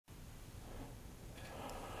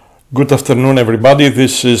Good afternoon, everybody.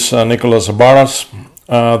 This is Nicolas Zabaras.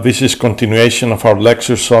 This is continuation of our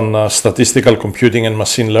lectures on statistical computing and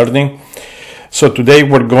machine learning. So today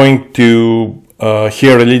we're going to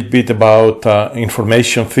hear a little bit about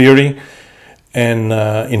information theory. And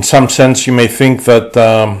in some sense, you may think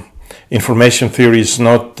that information theory is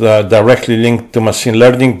not directly linked to machine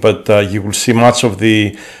learning, but you will see much of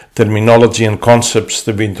the terminology and concepts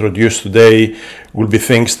that we introduced today will be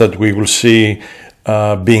things that we will see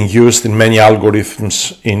being used in many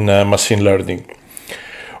algorithms in machine learning.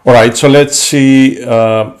 All right, so let's see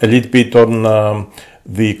a little bit on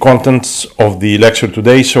the contents of the lecture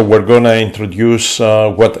today. So we're going to introduce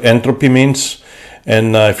what entropy means.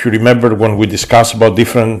 And if you remember, when we discussed about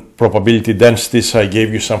different probability densities, I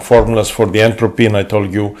gave you some formulas for the entropy, and I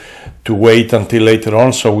told you to wait until later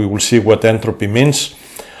on. So we will see what entropy means.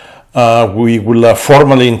 We will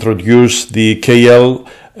formally introduce the KL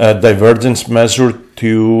divergence measure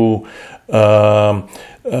to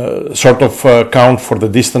sort of count for the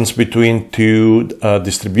distance between two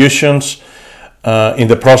distributions. In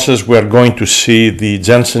the process, we are going to see the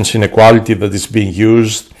Jensen's inequality that is being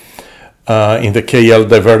used in the KL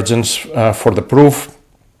divergence for the proof,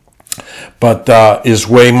 but is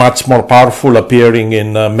way much more powerful, appearing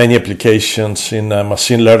in many applications in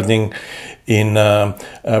machine learning, in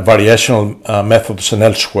variational methods and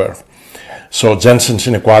elsewhere. So Jensen's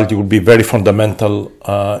inequality will be very fundamental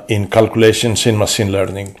in calculations in machine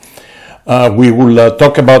learning. We will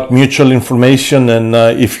talk about mutual information, and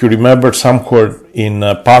if you remember somewhere in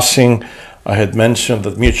passing, I had mentioned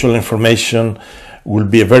that mutual information will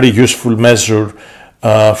be a very useful measure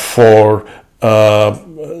for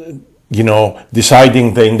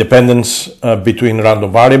deciding the independence between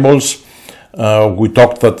random variables. We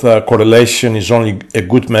talked that correlation is only a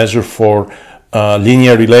good measure for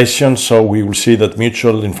linear relations, so we will see that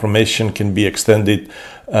mutual information can be extended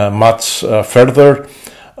much further.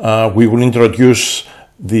 We will introduce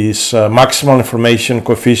this maximal information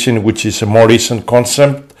coefficient, which is a more recent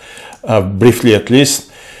concept, briefly at least.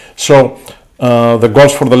 So the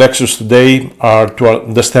goals for the lectures today are to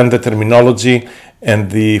understand the terminology and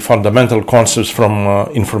the fundamental concepts from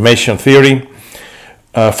information theory,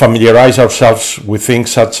 familiarize ourselves with things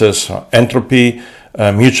such as entropy,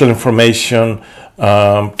 mutual information,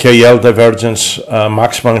 KL divergence,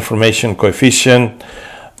 maximal information coefficient,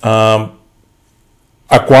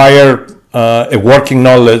 acquire a working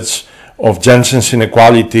knowledge of Jensen's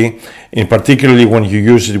inequality, in particularly when you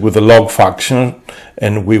use it with a log function,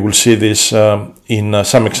 and we will see this in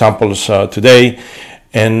some examples today.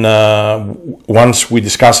 And once we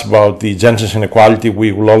discuss about the Jensen's inequality,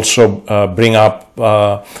 we will also bring up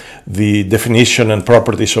the definition and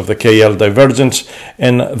properties of the KL divergence,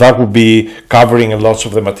 and that will be covering lots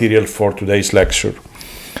of the material for today's lecture.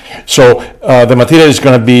 So the material is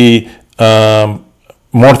going to be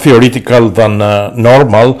more theoretical than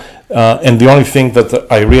normal, and the only thing that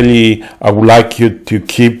I would like you to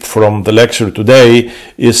keep from the lecture today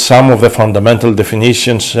is some of the fundamental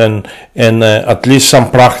definitions and at least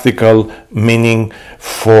some practical meaning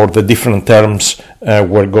for the different terms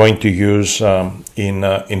we're going to use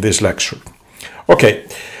in this lecture. Okay,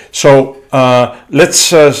 so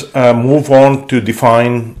let's move on to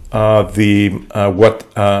define what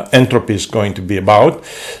entropy is going to be about.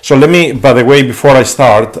 So let me, by the way, before I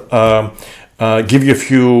start, give you a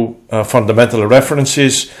few fundamental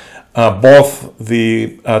references. Both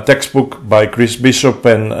the textbook by Chris Bishop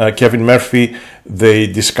and Kevin Murphy, they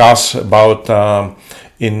discuss about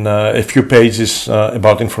in a few pages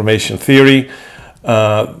about information theory.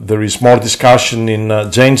 There is more discussion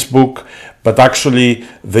in Jane's book, but actually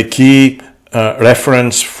the key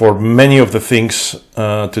reference for many of the things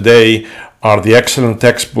today are the excellent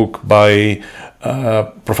textbook by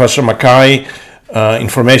Professor Mackay,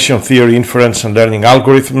 Information Theory, Inference and Learning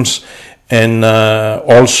Algorithms, and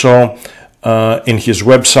also in his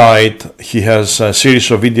website he has a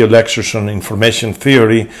series of video lectures on information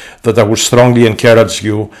theory that I would strongly encourage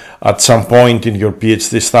you at some point in your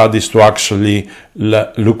PhD studies to actually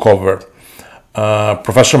look over.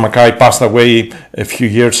 Professor Mackay passed away a few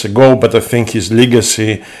years ago, but I think his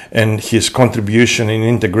legacy and his contribution in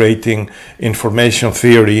integrating information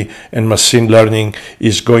theory and machine learning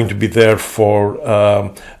is going to be there for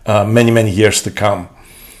many years to come.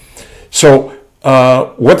 So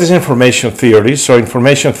what is information theory? So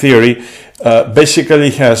information theory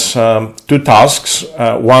basically has two tasks.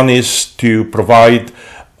 One is to provide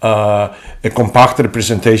a compact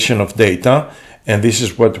representation of data, and this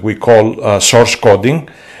is what we call source coding.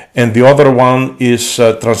 And the other one is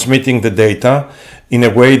transmitting the data in a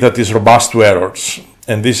way that is robust to errors.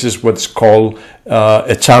 And this is what's called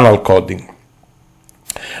a channel coding.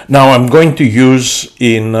 Now I'm going to use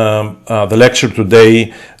in the lecture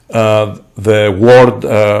today the word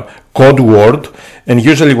code word, and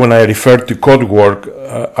usually when I refer to code word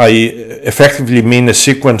I effectively mean a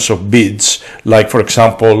sequence of bits, like for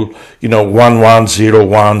example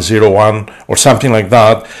 110101 or something like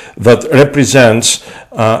that, that represents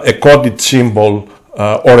a coded symbol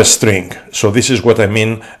or a string. So this is what I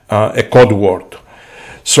mean a code word.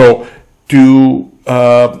 So to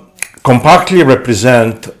compactly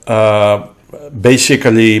represent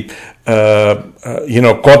basically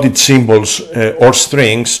coded symbols or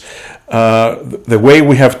strings, the way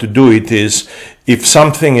we have to do it is, if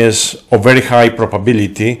something is of very high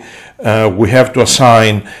probability, we have to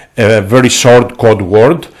assign a very short code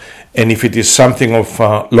word, and if it is something of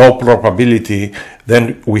low probability,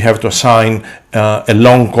 then we have to assign a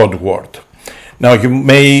long code word. Now you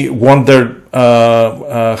may wonder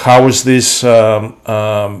how is this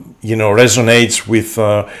resonates with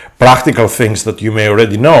practical things that you may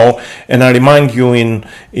already know, and I remind you in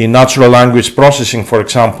natural language processing, for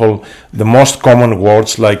example, the most common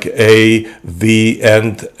words like a, the,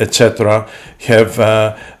 and, etc. have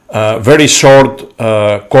very short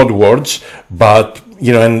code words, but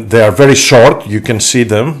and they are very short, you can see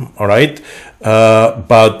them, all right,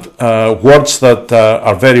 but words that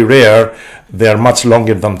are very rare, they are much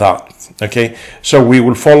longer than that. Okay, so we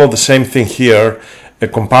will follow the same thing here. A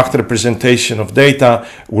compact representation of data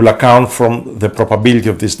will account from the probability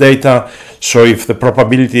of this data. So if the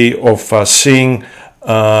probability of seeing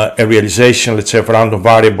a realization, let's say of a random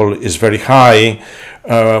variable, is very high,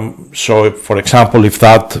 so if, for example, if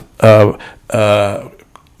that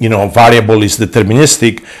variable is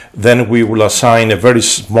deterministic, then we will assign a very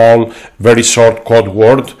small, very short code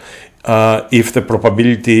word. If the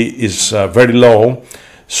probability is very low,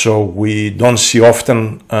 so we don't see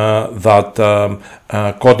often that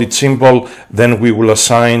coded symbol, then we will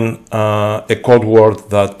assign a code word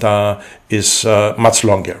that is much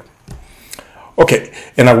longer. Okay,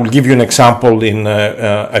 and I will give you an example in,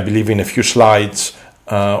 I believe, in a few slides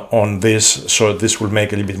on this, so this will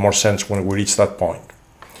make a little bit more sense when we reach that point.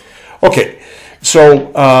 Okay, so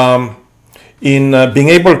in being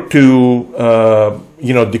able to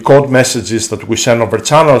decode messages that we send over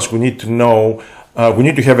channels, we need to know, we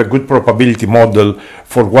need to have a good probability model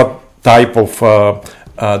for what type of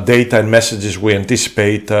data and messages we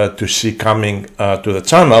anticipate to see coming to the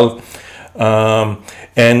channel.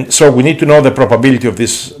 And so we need to know the probability of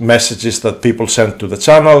these messages that people send to the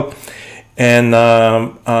channel. And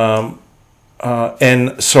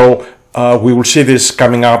so we will see this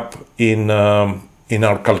coming up in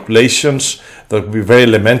our calculations. That will be very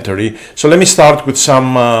elementary. So let me start with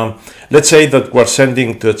some, let's say that we're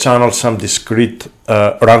sending to the channel some discrete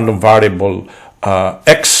random variable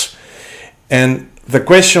x. And the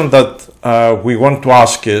question that we want to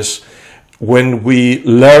ask is, when we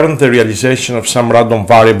learn the realization of some random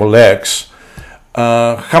variable x,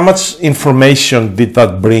 how much information did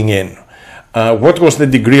that bring in? What was the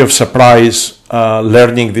degree of surprise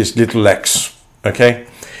learning this little x? Okay.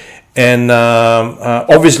 And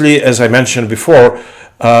obviously, as I mentioned before,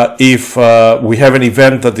 if we have an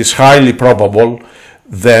event that is highly probable,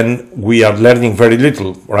 then we are learning very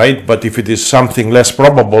little, right? But if it is something less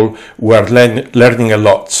probable, we are learning a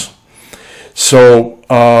lot. So,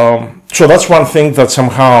 so that's one thing that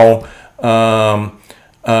somehow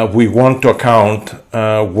we want to account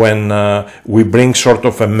when we bring sort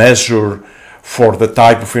of a measure for the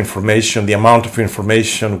type of information, the amount of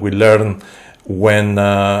information we learn when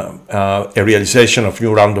a realization of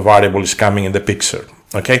new random variable is coming in the picture.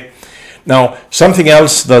 Okay. Now, something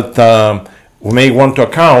else that we may want to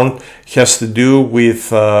account has to do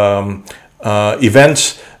with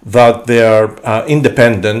events that they are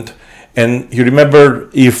independent. And you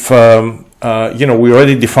remember, if we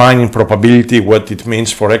already defined in probability what it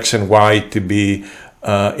means for x and y to be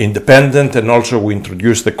independent, and also we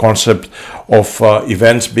introduced the concept of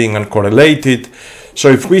events being uncorrelated. So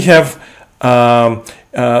if we have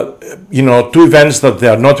two events that they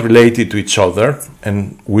are not related to each other,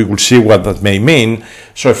 and we will see what that may mean.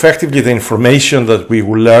 So effectively, the information that we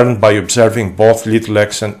will learn by observing both little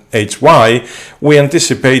x and hy, we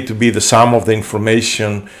anticipate to be the sum of the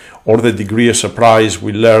information or the degree of surprise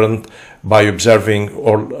we learned by observing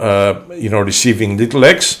or receiving little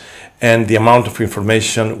x, and the amount of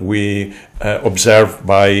information we observe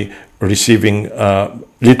by receiving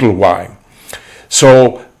little y.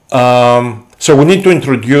 So so we need to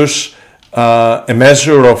introduce a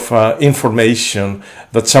measure of information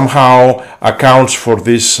that somehow accounts for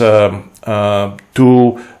these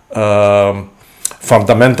two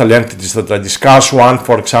fundamental entities that I discussed. One,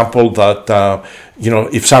 for example, that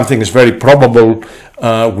if something is very probable,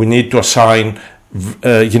 we need to assign,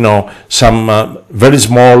 some very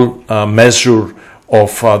small measure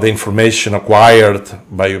of the information acquired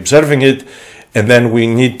by observing it. And then we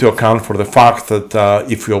need to account for the fact that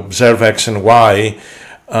if you observe X and Y,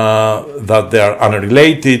 that they are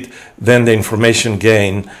unrelated, then the information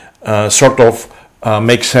gain sort of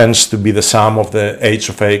makes sense to be the sum of the H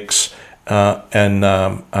of X and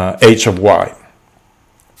H of Y.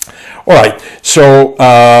 All right, so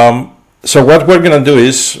what we're going to do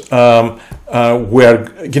is we're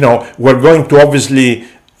going to obviously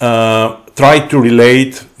try to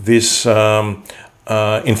relate this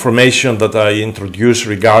information that I introduced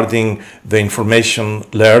regarding the information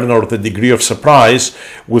learned or the degree of surprise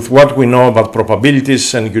with what we know about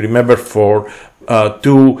probabilities. And you remember for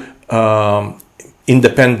two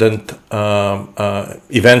independent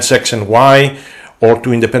events X and Y, or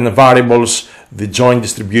two independent variables, the joint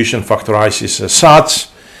distribution factorizes as such.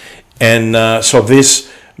 And so this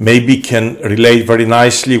maybe can relate very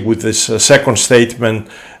nicely with this second statement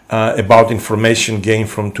about information gained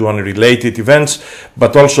from two unrelated events,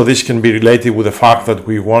 but also this can be related with the fact that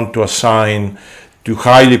we want to assign to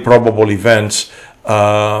highly probable events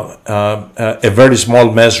a very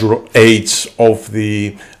small measure H of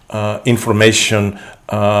the information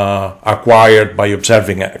acquired by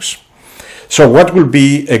observing X. So what will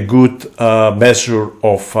be a good measure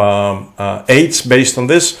of H based on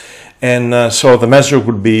this? And so the measure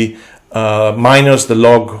would be minus the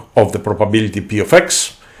log of the probability P of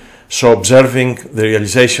X. So observing the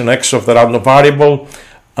realization X of the random variable,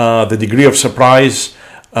 the degree of surprise,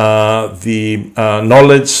 the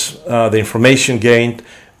knowledge, the information gained,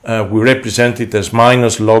 we represent it as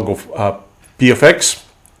minus log of P of X,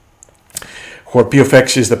 where P of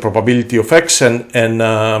X is the probability of X, and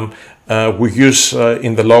we use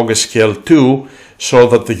in the log scale 2, so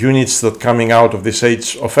that the units that coming out of this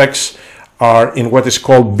H of X are in what is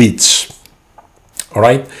called bits. All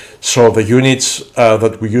right, so the units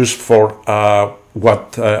that we use for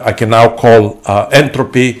what I can now call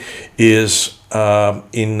entropy is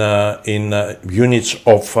in units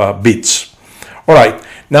of bits. All right,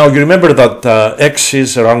 now you remember that X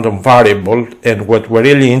is a random variable, and what we're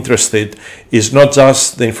really interested is not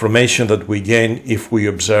just the information that we gain if we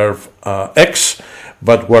observe X,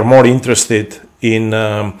 but we're more interested in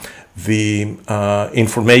the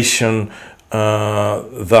information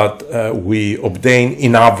that we obtain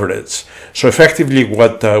in average. So effectively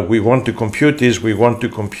what we want to compute is we want to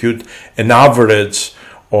compute an average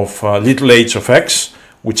of little h of x,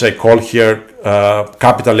 which I call here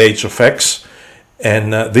capital H of x,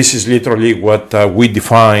 and this is literally what we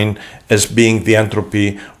define as being the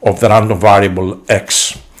entropy of the random variable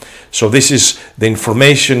x. So this is the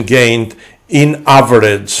information gained in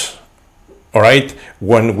average, all right,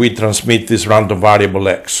 when we transmit this random variable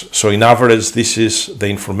x. So in average, this is the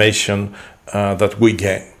information that we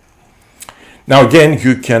gain. Now again,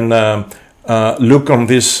 you can look on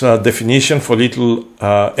this definition for little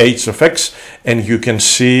h of x, and you can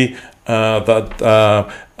see that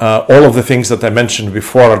all of the things that I mentioned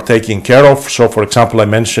before are taken care of. So for example, I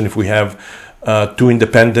mentioned if we have two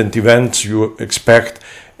independent events, you expect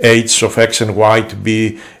h of x and y to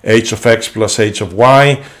be h of x plus h of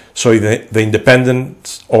y. So the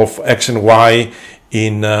independence of x and y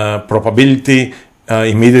in probability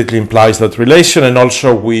immediately implies that relation. And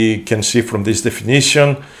also we can see from this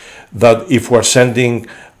definition that if we're sending,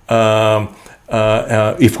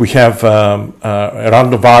 if we have a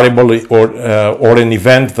random variable or an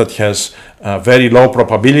event that has very low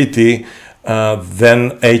probability,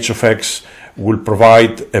 then h of x will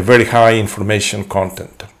provide a very high information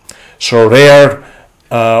content. So rare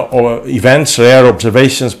events, rare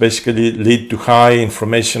observations basically lead to high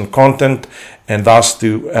information content and thus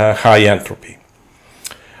to high entropy.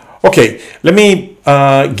 Okay, let me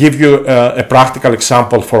give you a practical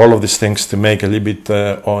example for all of these things to make a little bit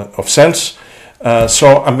of sense.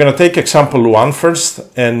 So I'm going to take example 1 first,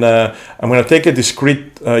 and I'm going to take a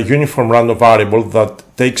discrete uniform random variable that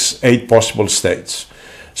takes 8 possible states.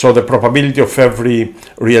 So the probability of every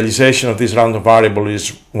realization of this random variable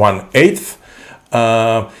is 1/8.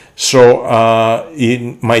 So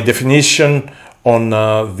in my definition on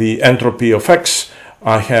the entropy of x,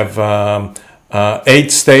 I have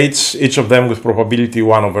 8 states, each of them with probability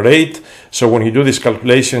 1/8. So when you do this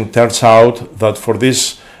calculation, it turns out that for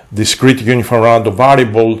this discrete uniform random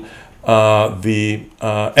variable, the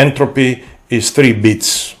entropy is 3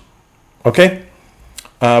 bits. Okay?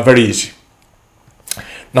 Very easy.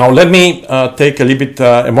 Now let me take a little bit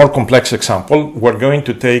a more complex example. We're going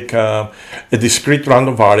to take a discrete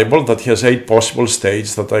random variable that has 8 possible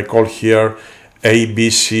states that I call here A, B,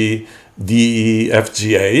 C, D, E, F,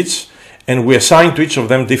 G, H, and we assign to each of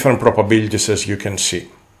them different probabilities, as you can see.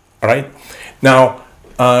 All right. Now,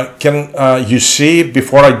 can you see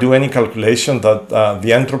before I do any calculation that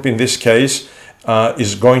the entropy in this case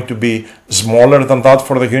is going to be smaller than that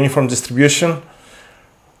for the uniform distribution?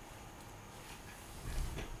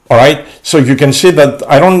 All right, so you can see that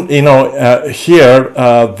I don't, here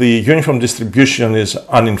the uniform distribution is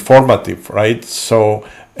uninformative, right? So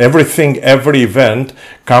every event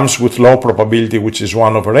comes with low probability, which is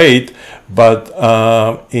 1/8. But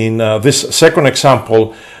in this second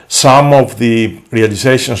example, some of the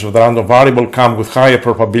realizations of the random variable come with higher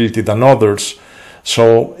probability than others.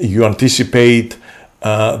 So you anticipate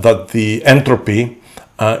that the entropy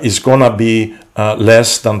is going to be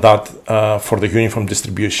less than that for the uniform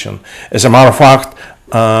distribution. As a matter of fact,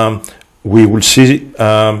 we will see,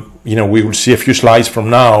 we will see a few slides from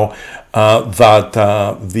now that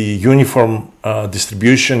the uniform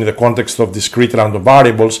distribution in the context of discrete random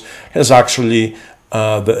variables has actually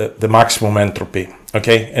the maximum entropy.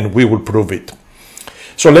 Okay, and we will prove it.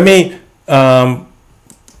 So let me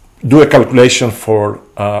do a calculation for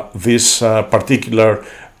this particular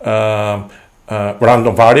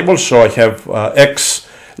random variable. So I have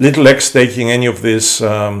little x taking any of these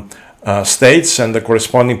states, and the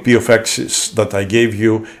corresponding p of x's that I gave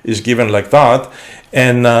you is given like that.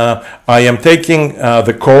 And I am taking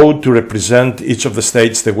the code to represent each of the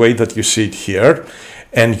states the way that you see it here.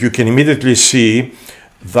 And you can immediately see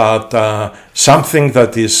that something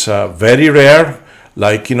that is very rare,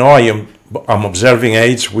 like, I'm observing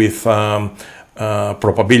H with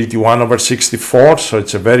probability 1/64, so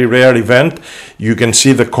it's a very rare event. You can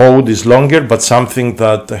see the code is longer, but something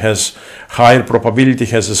that has higher probability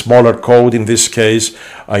has a smaller code. In this case,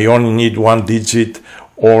 I only need 1 digit,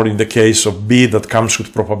 or in the case of B that comes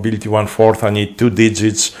with probability 1/4, I need 2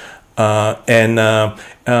 digits, and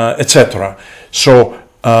etc. So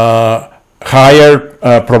higher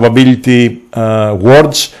probability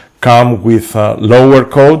words come with lower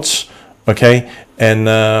codes, okay, and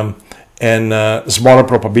smaller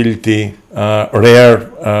probability rare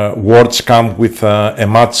words come with a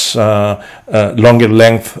much longer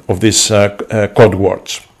length of these code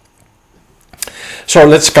words. So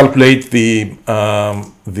let's calculate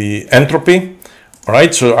the entropy. All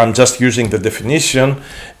right, so I'm just using the definition,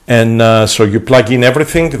 and so you plug in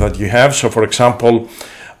everything that you have. So for example,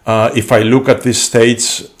 if I look at these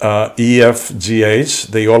states, E, F, G, H,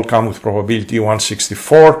 they all come with probability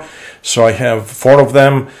 1/64. So I have 4 of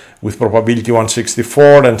them with probability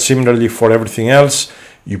 1/64, and similarly for everything else,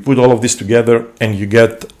 you put all of this together and you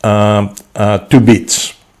get 2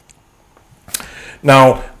 bits.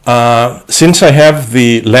 Now, since I have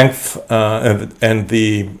the length and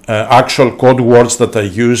the actual code words that I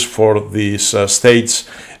use for these states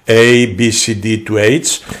A, B, C, D to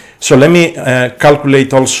H, so let me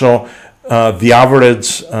calculate also the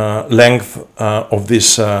average length of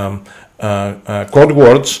these code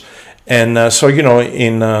words. And so,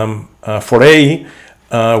 for A,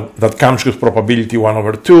 that comes with probability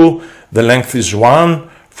 1/2, the length is 1.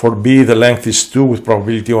 For B, the length is 2 with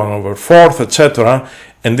probability 1/4, etc.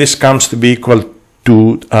 And this comes to be equal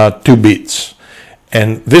to 2 bits.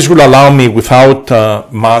 And this will allow me, without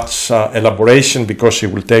much elaboration, because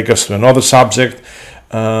it will take us to another subject,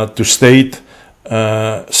 to state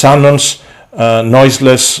Shannon's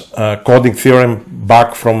noiseless coding theorem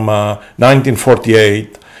back from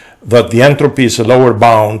 1948, that the entropy is a lower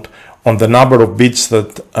bound on the number of bits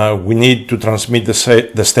that we need to transmit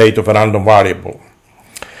the state of a random variable.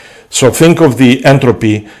 So think of the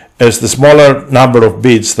entropy as the smaller number of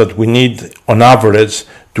bits that we need on average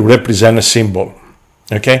to represent a symbol.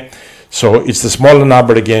 Okay, so it's the smaller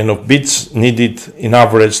number again of bits needed in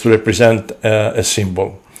average to represent a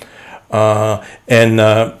symbol. And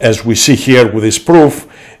as we see here with this proof,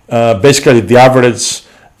 basically the average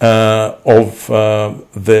of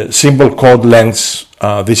the symbol code lengths,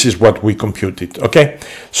 this is what we computed. Okay,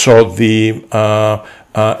 so the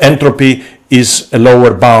entropy is a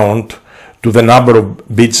lower bound to the number of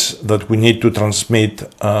bits that we need to transmit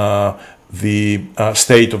the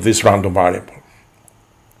state of this random variable.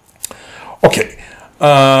 Okay,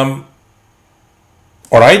 all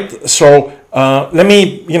right, so let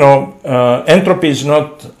me, entropy is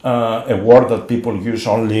not a word that people use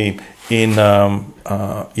only in,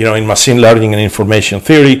 in machine learning and information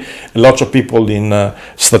theory. Lots of people in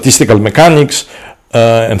statistical mechanics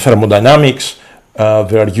and thermodynamics,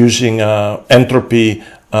 they are using entropy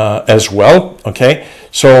as well. Okay,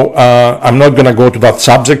 so I'm not going to go to that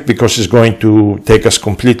subject because it's going to take us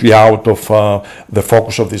completely out of the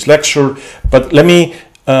focus of this lecture, but let me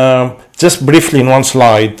just briefly in one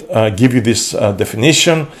slide give you this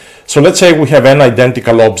definition. So let's say we have n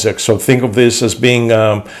identical objects. So think of this as being,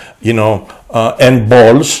 n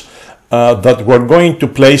balls that we're going to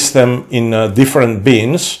place them in different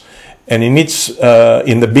bins. And in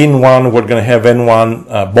the bin 1, we're going to have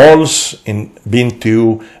n1 balls, in bin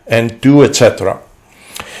 2, n2, etc.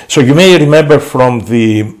 So you may remember from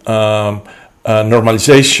the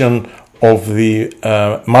normalization of the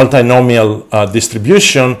multinomial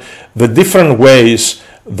distribution, the different ways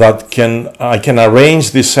that I can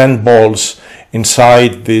arrange these n balls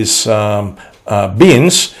inside these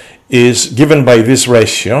bins is given by this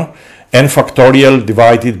ratio, n factorial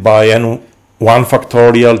divided by n1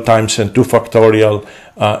 factorial times n2 factorial,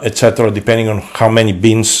 etc., depending on how many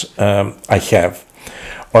bins I have.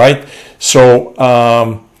 All right, so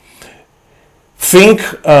think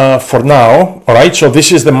for now, all right, so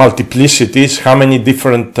this is the multiplicities, how many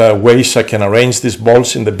different ways I can arrange these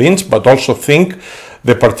balls in the bins, but also think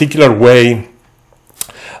the particular way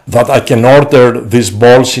that I can order these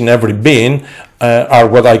balls in every bin are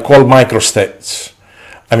what I call microstates.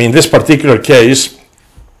 I mean, in this particular case,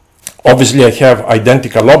 obviously I have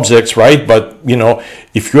identical objects, right? But,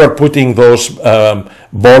 if you are putting those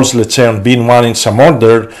balls, let's say on bin 1 in some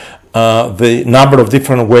order, the number of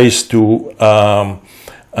different ways to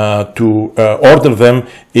order them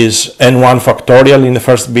is n1 factorial in the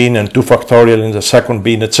first bin and 2 factorial in the second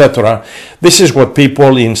bin, etc. This is what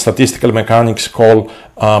people in statistical mechanics call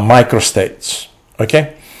microstates.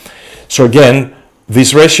 Okay, so again,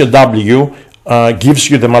 this ratio W gives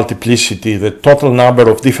you the multiplicity, the total number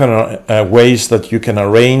of different ways that you can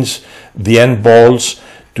arrange the n balls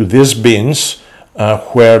to these bins,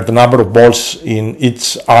 where the number of balls in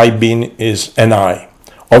each I bin is ni.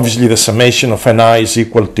 Obviously, the summation of ni is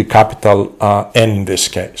equal to capital N in this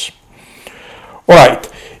case. All right,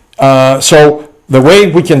 so the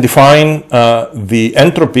way we can define the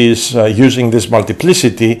entropies using this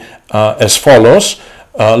multiplicity as follows,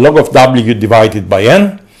 log of W divided by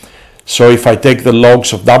N. So if I take the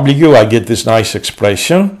logs of W, I get this nice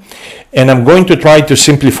expression. And I'm going to try to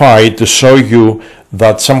simplify it to show you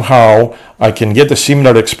that somehow I can get a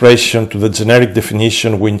similar expression to the generic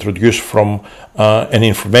definition we introduced from an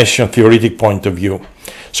information theoretic point of view.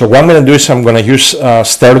 So what I'm going to do is I'm going to use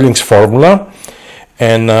Stirling's formula,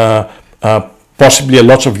 and possibly a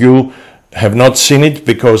lot of you have not seen it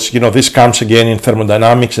because this comes again in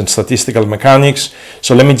thermodynamics and statistical mechanics.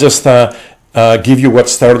 So let me just give you what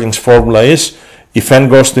Stirling's formula is. If n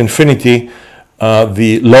goes to infinity,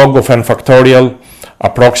 the log of n factorial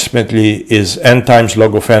approximately is n times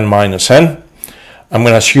log of n minus n. I'm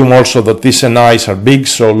going to assume also that these ni's are big,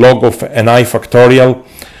 so log of ni factorial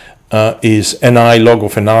is ni log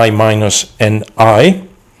of ni minus ni.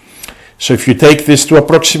 So if you take these two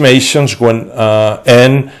approximations, when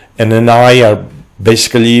n and ni are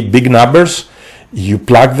basically big numbers, you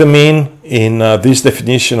plug them in this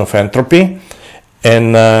definition of entropy.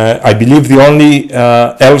 And I believe the only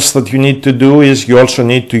else that you need to do is you also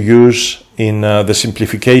need to use in the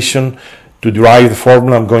simplification to derive the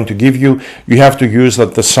formula I'm going to give you. You have to use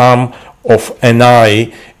that the sum of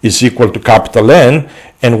ni is equal to capital N.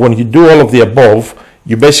 And when you do all of the above,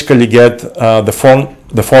 you basically get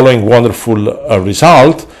the following wonderful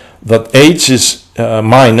result, that h is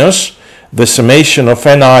minus the summation of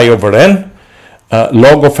ni over n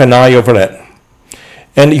log of ni over n.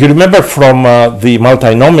 And you remember from the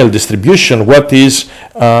multinomial distribution, what is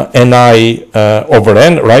ni over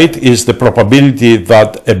n, right? Is the probability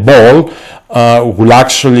that a ball will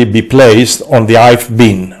actually be placed on the ith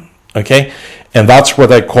bin, okay? And that's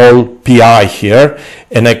what I call pi here.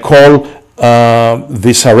 And I call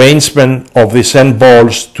this arrangement of these n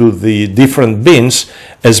balls to the different bins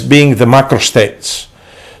as being the macrostates.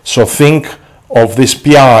 So think of this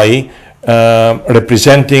pi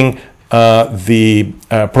representing the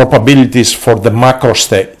probabilities for the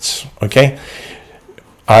macrostates, okay?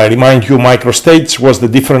 I remind you, microstates was the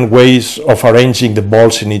different ways of arranging the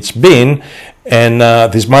balls in each bin, and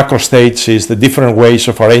these macrostates is the different ways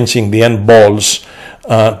of arranging the n balls,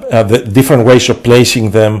 the different ways of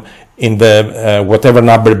placing them in the whatever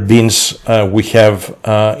number bins we have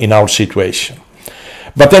in our situation.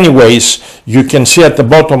 But anyways, you can see at the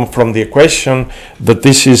bottom from the equation that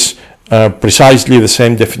this is precisely the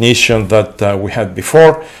same definition that we had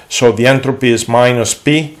before. So the entropy is minus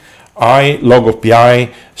p I log of pi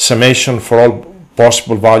summation for all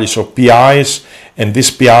possible values of pi's, and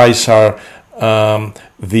these pi's are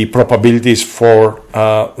the probabilities for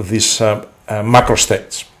these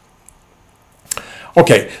macrostates.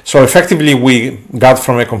 Okay, so effectively we got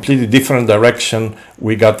from a completely different direction,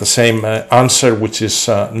 we got the same answer, which is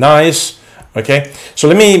nice. Okay, so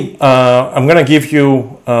let me, I'm going to give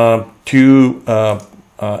you two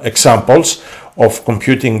examples of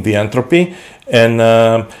computing the entropy.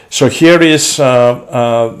 And so here is,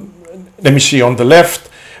 let me see, on the left,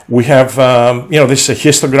 we have, this is a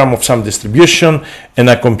histogram of some distribution, and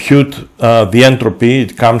I compute the entropy.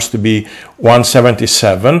 It comes to be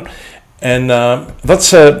 177. And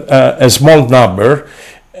that's a small number.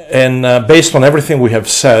 And based on everything we have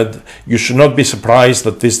said, you should not be surprised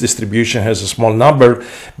that this distribution has a small number,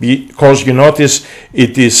 because you notice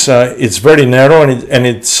it's very narrow, and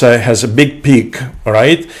it has a big peak,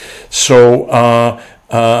 right? So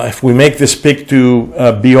if we make this peak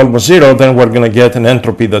to be almost zero, then we're going to get an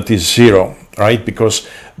entropy that is zero, right? Because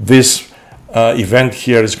this event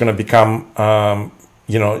here is going to become,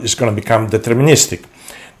 is going to become deterministic.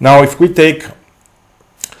 Now, if we take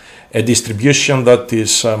a distribution that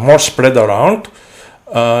is more spread around,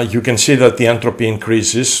 you can see that the entropy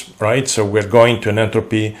increases, right? So we're going to an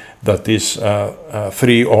entropy that is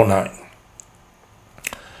 309.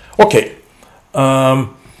 Okay,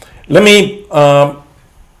 let me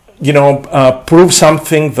prove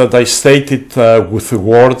something that I stated with the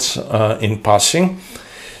words in passing.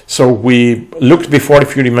 So we looked before,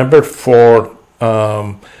 if you remember, for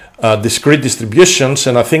discrete distributions,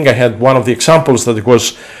 and I think I had one of the examples that it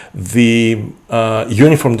was the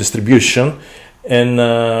uniform distribution, and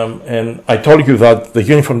I told you that the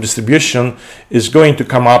uniform distribution is going to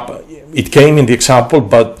come up. It came in the example,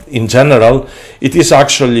 but in general, it is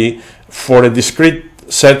actually for a discrete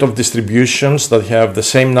set of distributions that have the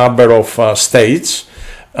same number of states.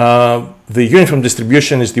 The uniform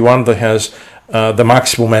distribution is the one that has the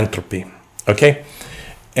maximum entropy. Okay,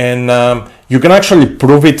 and you can actually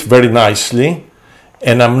prove it very nicely,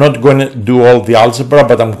 and I'm not going to do all the algebra,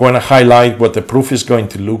 but I'm going to highlight what the proof is going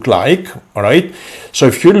to look like. All right. So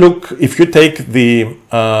if you take the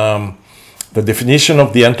definition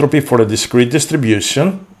of the entropy for a discrete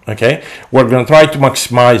distribution, okay, we're going to try to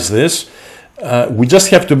maximize this. We just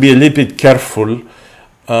have to be a little bit careful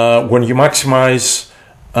when you maximize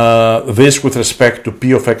this with respect to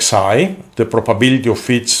P of xi, the probability of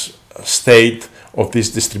each state of this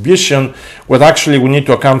distribution. What actually we need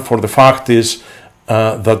to account for the fact is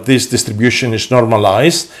that this distribution is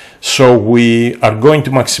normalized. So we are going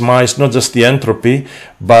to maximize not just the entropy,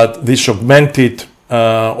 but this augmented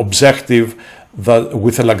objective that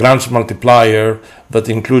with a Lagrange multiplier that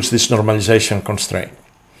includes this normalization constraint.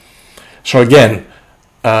 So again,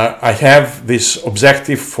 I have this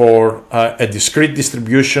objective for a discrete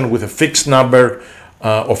distribution with a fixed number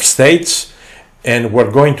of states, and we're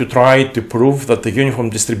going to try to prove that the uniform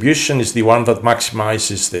distribution is the one that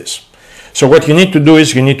maximizes this. So what you need to do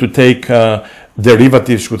is you need to take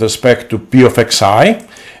derivatives with respect to P of xi,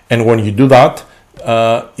 and when you do that,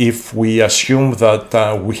 if we assume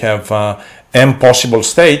that we have m possible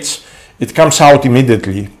states, it comes out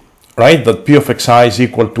immediately, right, that P of xi is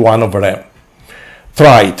equal to 1 over m.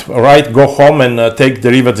 Try it, all right? Go home and take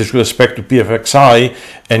derivatives with respect to P of xi,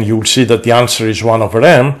 and you will see that the answer is 1 over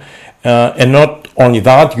m. And not only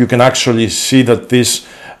that, you can actually see that this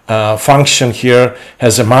function here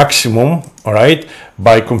has a maximum, all right,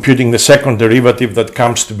 by computing the second derivative that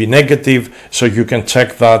comes to be negative, so you can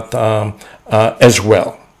check that as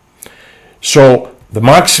well. So the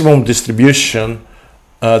maximum distribution,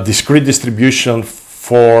 discrete distribution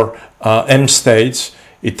for m states,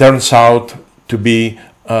 it turns out to be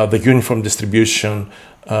the uniform distribution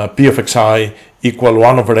P of xi equal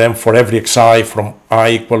 1 over m for every xi from I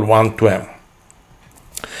equal 1 to m.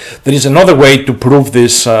 There is another way to prove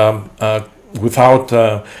this without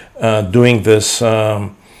doing this,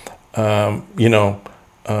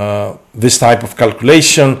 this type of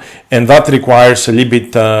calculation, and that requires a little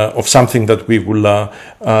bit of something that we will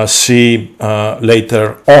see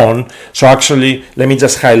later on. So actually, let me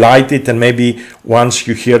just highlight it, and maybe once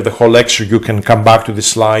you hear the whole lecture, you can come back to this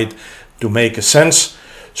slide to make a sense.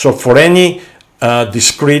 So for any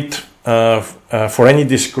discrete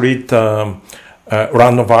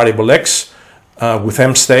random variable x with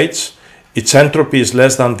m states, its entropy is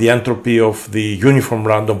less than the entropy of the uniform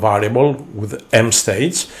random variable with m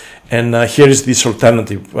states. And here is this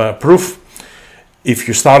alternative proof. If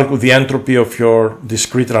you start with the entropy of your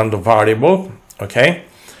discrete random variable, okay,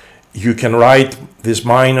 you can write this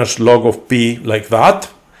minus log of p like that.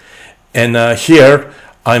 And here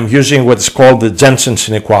I'm using what's called the Jensen's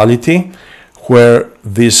inequality, where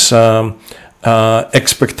this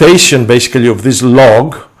expectation basically of this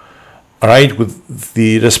log, all right, with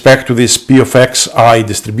the respect to this P of xi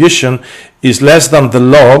distribution is less than the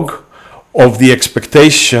log of the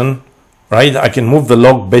expectation, right? I can move the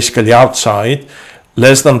log basically outside,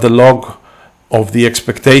 less than the log of the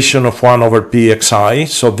expectation of 1 over pxi.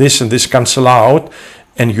 So this and this cancel out,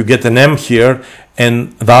 and you get an m here,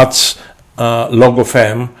 and that's log of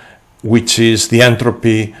m, which is the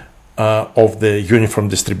entropy of the uniform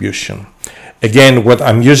distribution. Again, what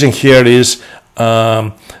I'm using here is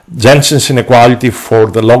Jensen's inequality for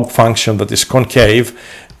the log function that is concave,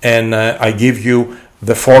 and I give you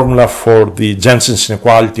the formula for the Jensen's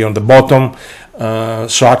inequality on the bottom.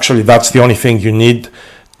 So actually that's the only thing you need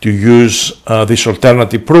to use this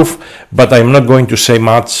alternative proof, but I'm not going to say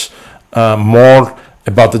much more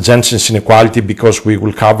about the Jensen's inequality because we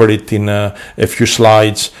will cover it in a few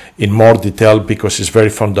slides in more detail because it's very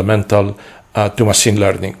fundamental to machine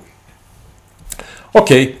learning.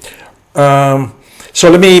 Okay, so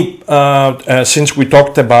let me, since we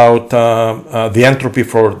talked about the entropy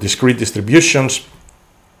for discrete distributions,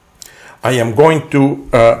 I am going to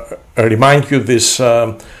remind you this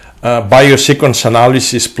biosequence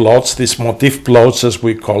analysis plots, these motif plots as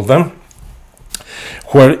we call them,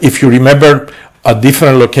 where if you remember at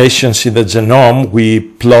different locations in the genome, we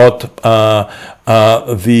plot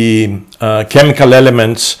the chemical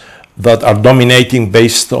elements that are dominating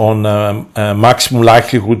based on maximum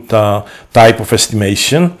likelihood type of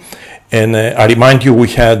estimation. And I remind you we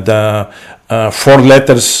had 4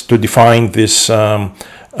 letters to define this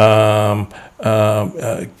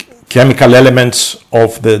chemical elements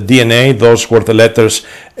of the DNA. Those were the letters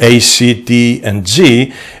A, C, T, and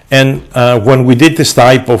G. And when we did this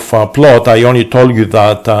type of plot, I only told you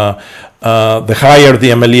that the higher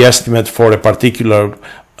the MLE estimate for a particular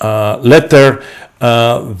letter,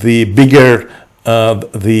 the bigger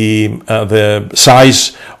the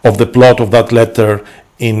size of the plot of that letter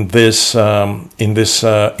in this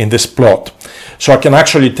plot. So I can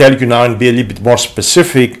actually tell you now and be a little bit more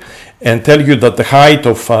specific and tell you that the height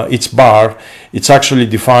of each bar, it's actually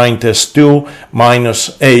defined as 2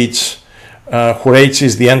 minus h, where h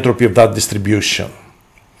is the entropy of that distribution.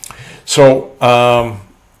 So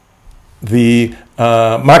the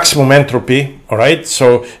maximum entropy, all right,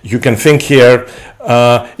 so you can think here,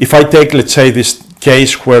 if I take, let's say, this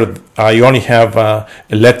case where I only have a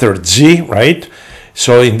letter G, right?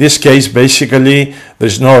 So in this case, basically,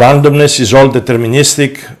 there's no randomness, it's all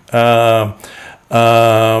deterministic.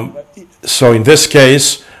 So in this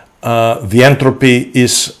case, the entropy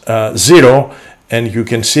is 0, and you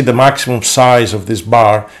can see the maximum size of this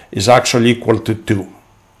bar is actually equal to 2.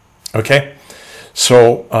 Okay?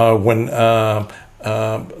 So when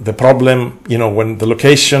the problem, you know, when the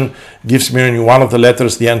location gives me only one of the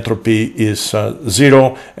letters, the entropy is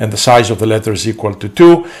 0, and the size of the letter is equal to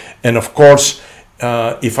 2. And of course,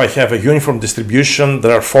 if I have a uniform distribution,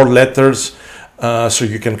 there are 4 letters, so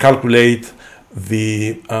you can calculate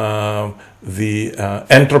the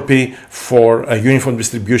entropy for a uniform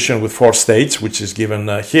distribution with 4 states, which is given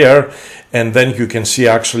here, and then you can see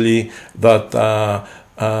actually that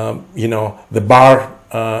you know, the bar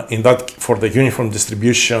in that for the uniform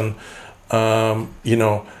distribution you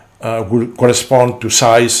know, will correspond to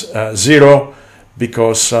size 0,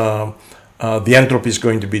 because the entropy is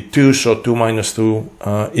going to be 2, so 2 minus 2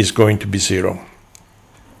 is going to be 0.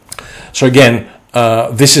 So again,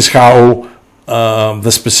 this is how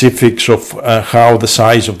the specifics of how the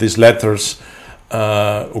size of these letters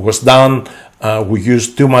was done. We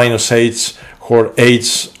used 2 minus h, where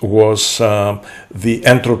h was the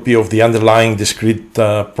entropy of the underlying discrete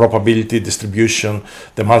probability distribution,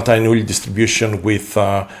 the multi-annuity distribution with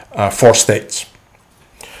 4 states.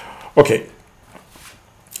 Okay.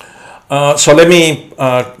 So let me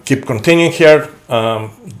keep continuing here,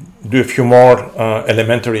 do a few more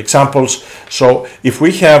elementary examples. So if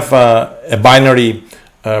we have a binary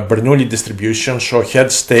Bernoulli distribution, so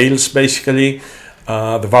heads, tails, basically,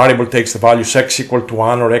 the variable takes the values x equal to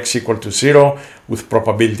 1 or x equal to 0 with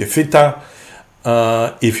probability theta.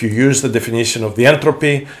 If you use the definition of the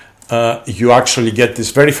entropy, you actually get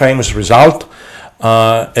this very famous result,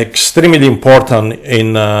 extremely important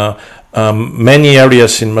in many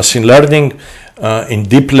areas in machine learning. In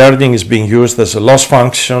deep learning is being used as a loss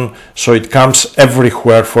function, so it comes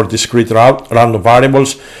everywhere for discrete random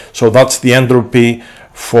variables. So that's the entropy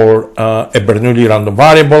for a Bernoulli random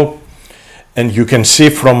variable. And you can see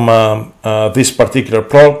from this particular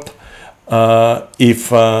plot, if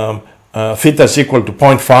theta is equal to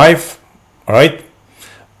 0.5, all right,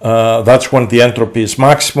 that's when the entropy is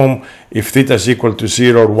maximum. If theta is equal to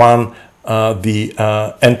 0 or 1,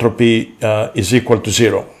 the entropy is equal to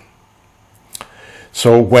 0.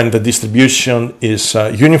 So when the distribution is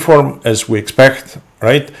uniform, as we expect,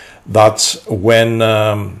 right, that's when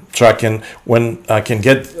when I can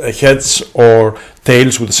get heads or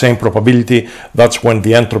tails with the same probability, that's when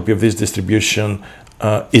the entropy of this distribution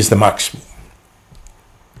is the maximum.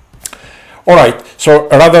 All right, so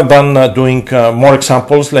rather than doing more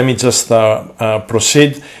examples, let me just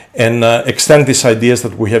proceed and extend these ideas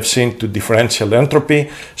that we have seen to differential entropy.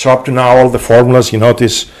 So up to now, all the formulas, you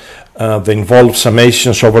notice they involve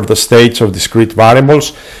summations over the states of discrete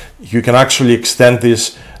variables. You can actually extend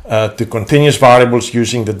this to continuous variables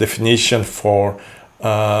using the definition for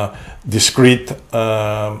discrete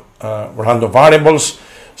random variables.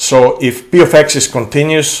 So if p of x is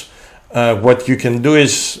continuous, what you can do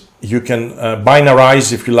is you can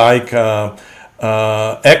binarize, if you like,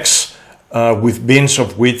 x with bins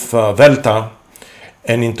of width delta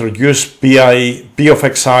and introduce p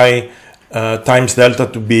of xi times delta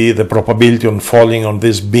to be the probability on falling on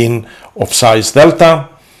this bin of size delta.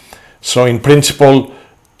 So in principle,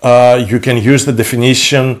 you can use the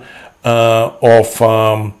definition of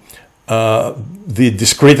the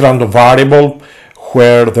discrete random variable,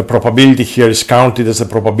 where the probability here is counted as the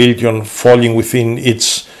probability on falling within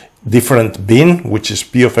its different bin, which is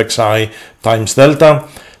p of xi times delta.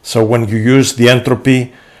 So when you use the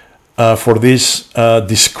entropy for this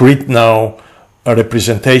discrete now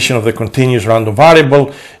representation of the continuous random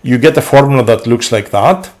variable, you get a formula that looks like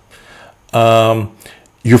that.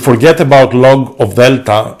 You forget about log of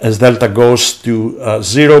delta as delta goes to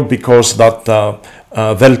 0, because that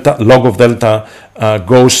log of delta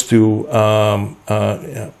goes to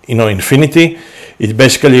infinity. It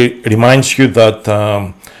basically reminds you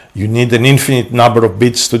that you need an infinite number of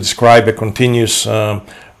bits to describe a continuous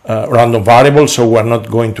random variable, so we're not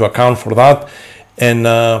going to account for that. And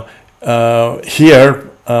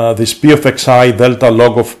here, this p of xi delta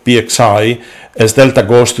log of pxi, as delta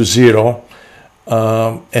goes to 0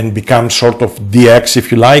 and becomes sort of dx,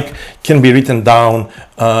 if you like, can be written down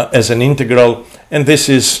as an integral. And this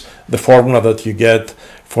is the formula that you get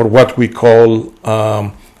for what we call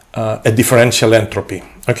a differential entropy.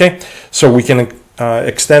 Okay, so we can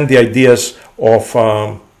extend the ideas of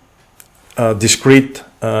discrete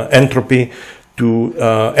entropy to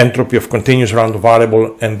entropy of continuous random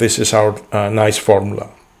variable, and this is our nice formula.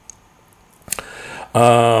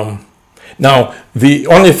 Now, the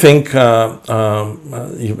only thing,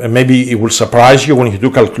 maybe it will surprise you when you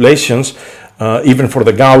do calculations, even for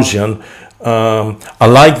the Gaussian,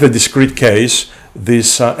 unlike the discrete case,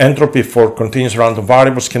 this entropy for continuous random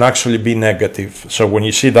variables can actually be negative. So when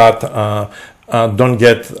you see that, don't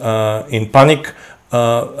get in panic,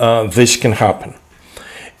 this can happen.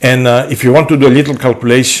 And if you want to do a little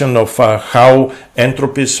calculation of how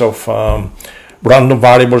entropies of random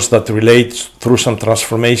variables that relate through some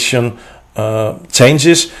transformation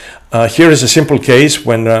changes, here is a simple case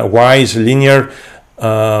when y is linear,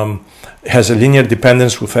 has a linear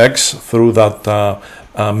dependence with x through that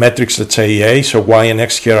matrix, let's say A. So y and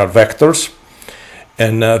x here are vectors,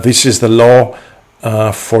 and this is the law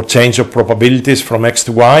for change of probabilities from x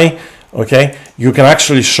to y. Okay, you can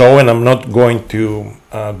actually show, and I'm not going to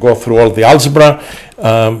go through all the algebra,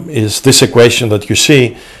 is this equation that you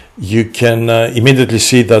see. You can immediately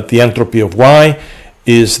see that the entropy of y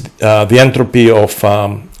is the entropy of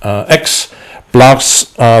x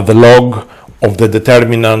plus the log of the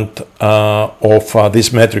determinant of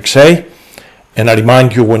this matrix A. And I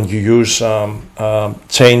remind you, when you use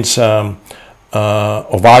change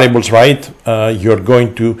of variables, right, you're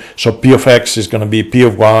going to, so p of x is going to be p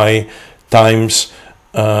of y times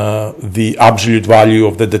the absolute value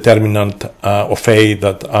of the determinant of A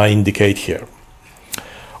that I indicate here.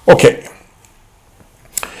 Okay,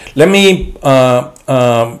 let me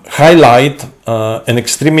highlight an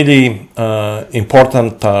extremely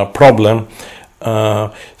important problem.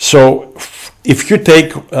 So if you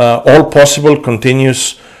take all possible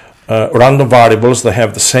continuous random variables that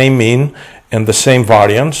have the same mean and the same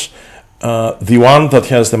variance, the one that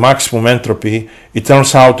has the maximum entropy, it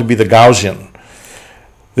turns out to be the Gaussian.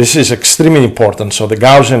 This is extremely important. So the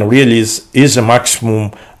Gaussian really is a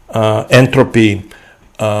maximum entropy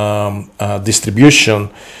distribution.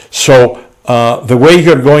 So the way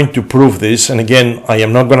you're going to prove this, and again, I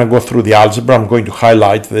am not going to go through the algebra, I'm going to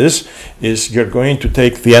highlight this, is you're going to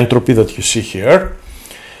take the entropy that you see here,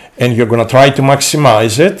 and you're going to try to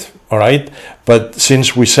maximize it, all right? But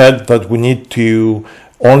since we said that we need to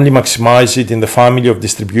only maximize it in the family of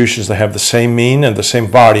distributions that have the same mean and the same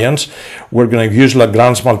variance, we're going to use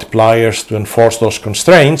Lagrange multipliers to enforce those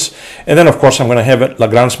constraints. And then, of course, I'm going to have a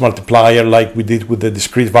Lagrange multiplier like we did with the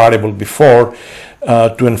discrete variable before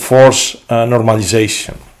to enforce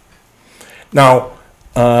normalization. Now,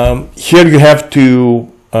 here you have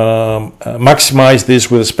to maximize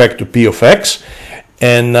this with respect to p of x.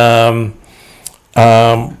 And,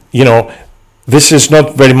 you know, this is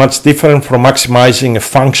not very much different from maximizing a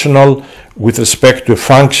functional with respect to a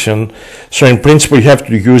function. So in principle, you have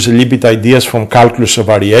to use a little bit ideas from calculus of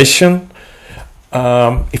variation.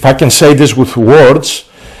 If I can say this with words,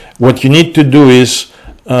 what you need to do is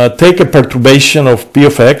take a perturbation of p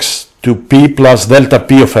of x to p plus delta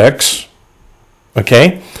p of x,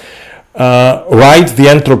 okay? Write the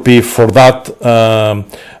entropy for that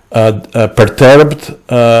perturbed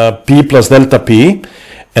p plus delta p,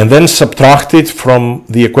 and then subtract it from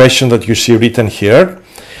the equation that you see written here,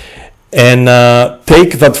 and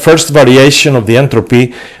take that first variation of the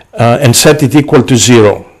entropy and set it equal to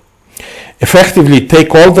 0. Effectively,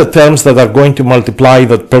 take all the terms that are going to multiply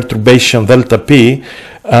that perturbation delta p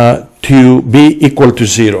to be equal to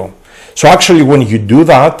 0. So actually, when you do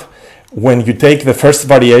that, when you take the first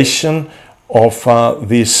variation of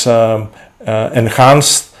this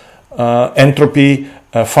enhanced entropy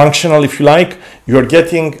functional, if you like, you're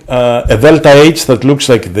getting a delta H that looks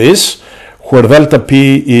like this, where delta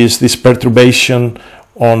P is this perturbation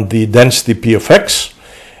on the density P of X.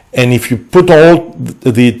 And if you put all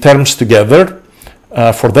the terms together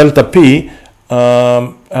for delta P,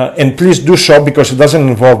 and please do so because it doesn't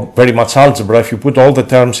involve very much algebra. If you put all the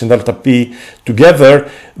terms in delta P together,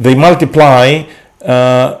 they multiply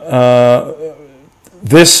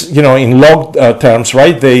this, you know, in log terms,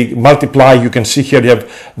 right? They multiply, you can see here you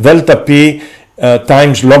have delta P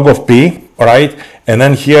times log of P, right? And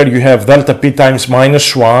then here you have delta P times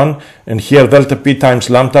minus 1, and here delta P times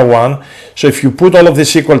lambda 1. So if you put all of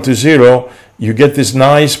this equal to 0, you get this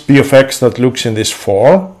nice P of X that looks in this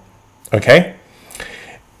form, okay?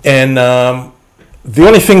 And the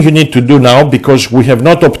only thing you need to do now, because we have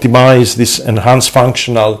not optimized this enhanced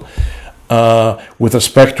functional with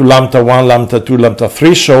respect to lambda 1, lambda 2, lambda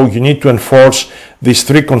 3, so you need to enforce these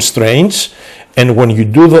three constraints. And when you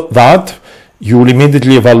do that, you will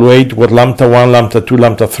immediately evaluate what lambda 1, lambda 2,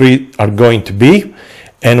 lambda 3 are going to be.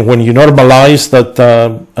 And when you normalize that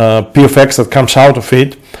P of X that comes out of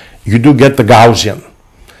it, you do get the Gaussian.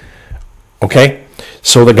 Okay?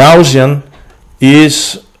 So the Gaussian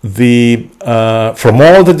is the, from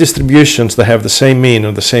all the distributions that have the same mean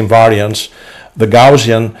and the same variance, the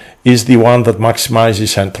Gaussian is the one that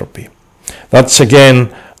maximizes entropy. That's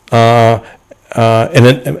again an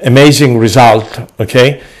amazing result,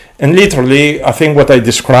 okay? And literally, I think what I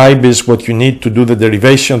describe is what you need to do the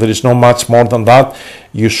derivation. There is not much more than that.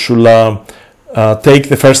 You should take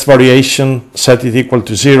the first variation, set it equal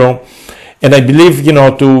to 0. And I believe, you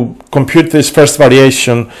know, to compute this first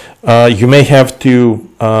variation, you may have to,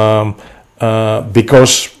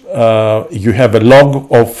 because you have a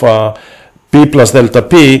log of p plus delta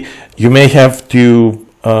p, you may have to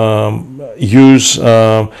use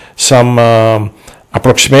some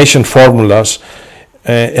approximation formulas.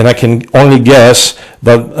 And I can only guess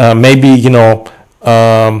that maybe, you know,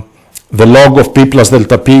 the log of p plus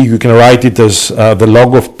delta p, you can write it as the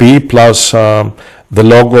log of p plus the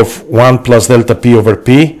log of 1 plus delta p over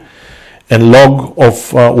p, and log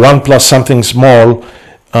of 1 plus something small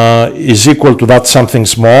is equal to that something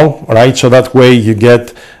small, right? So that way you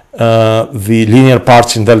get the linear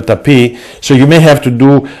parts in delta p. So you may have to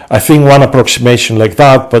do, I think, one approximation like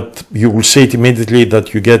that, but you will see it immediately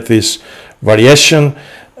that you get this variation,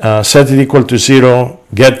 set it equal to 0,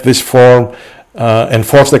 get this form,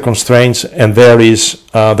 enforce the constraints, and there is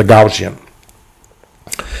the Gaussian.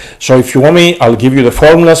 So if you want me, I'll give you the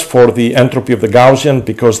formulas for the entropy of the Gaussian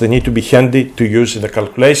because they need to be handy to use in the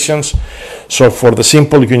calculations. So for the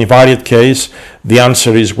simple univariate case, the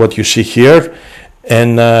answer is what you see here.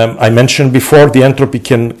 And I mentioned before, the entropy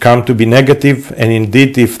can come to be negative, and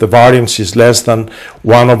indeed if the variance is less than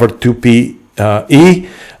 1 over 2p e,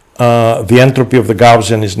 the entropy of the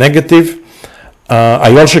Gaussian is negative.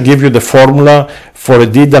 I also give you the formula for a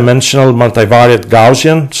d-dimensional multivariate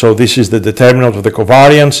Gaussian. So this is the determinant of the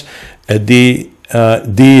covariance. D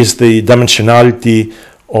is the dimensionality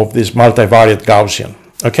of this multivariate Gaussian.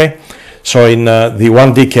 Okay? So in the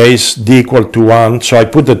 1D case, d equal to 1. So I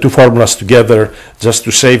put the two formulas together just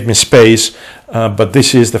to save me space. But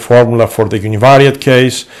this is the formula for the univariate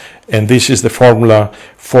case. And this is the formula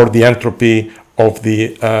for the entropy of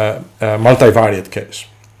the multivariate case.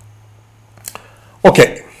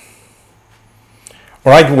 Okay.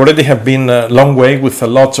 All right, we already have been a long way with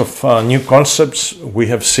lots of new concepts. We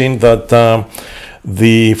have seen that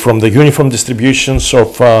from the uniform distributions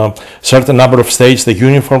of certain number of states, the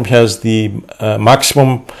uniform has the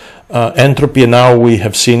maximum entropy. And now we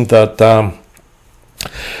have seen that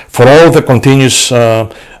for all the continuous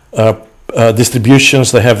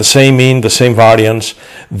distributions that have the same mean, the same variance,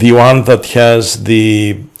 the one that has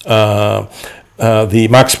the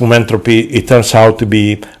maximum entropy, it turns out to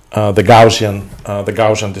be the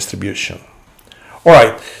Gaussian distribution. All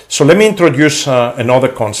right, so let me introduce another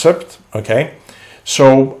concept. Okay,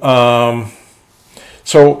 so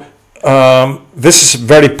this is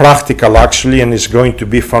very practical actually, and is going to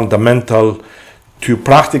be fundamental to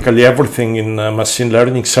practically everything in machine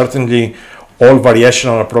learning, certainly all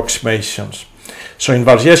variational approximations. So in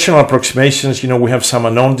variational approximations, we have some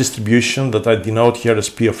unknown distribution that I denote here as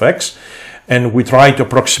P of x, and we try to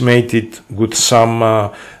approximate it with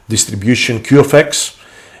some distribution Q of x,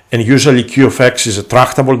 and usually Q of x is a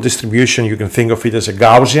tractable distribution. You can think of it as a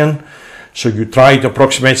Gaussian. So you try to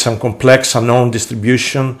approximate some complex unknown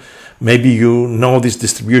distribution. Maybe you know this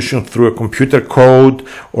distribution through a computer code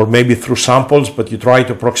or maybe through samples, but you try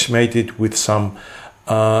to approximate it with some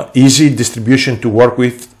easy distribution to work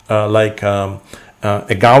with, like a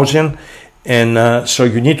Gaussian. And so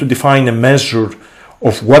you need to define a measure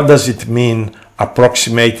of what does it mean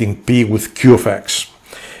approximating P with Q of x.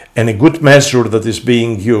 And a good measure that is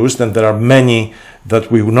being used, and there are many that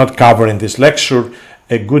we will not cover in this lecture,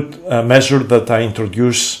 a good measure that I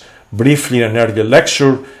introduced briefly in an earlier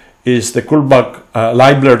lecture is the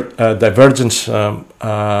Kullback-Leibler divergence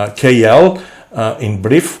KL in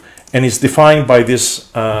brief, and it's defined by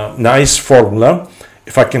this nice formula.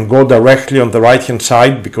 If I can go directly on the right hand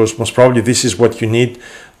side, because most probably this is what you need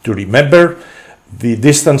to remember, the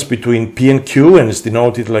distance between P and Q, and it's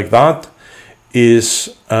denoted like that,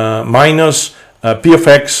 is minus P of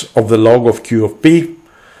x of the log of Q of P.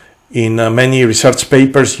 In many research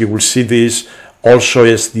papers, you will see this also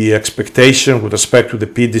as the expectation with respect to the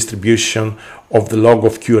P distribution of the log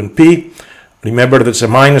of Q and P. Remember, there's a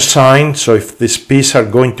minus sign, so if these P's are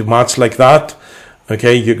going to match like that,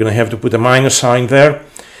 okay, you're going to have to put a minus sign there.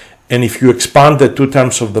 And if you expand the two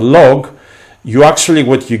terms of the log, you actually,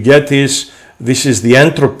 what you get is, this is the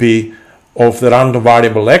entropy of the random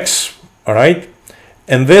variable x, all right?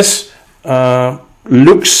 And this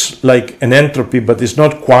looks like an entropy, but it's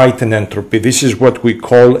not quite an entropy. This is what we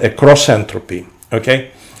call a cross entropy,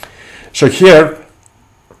 okay? So here,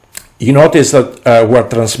 you notice that we're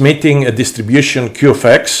transmitting a distribution Q of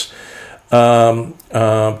x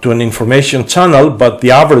to an information channel, but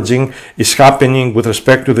the averaging is happening with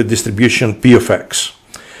respect to the distribution P of x.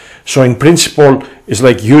 So in principle, it's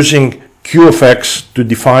like using Q of x to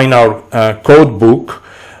define our code book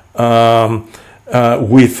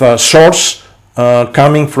with a source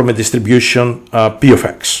coming from a distribution P of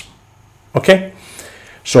x. Okay,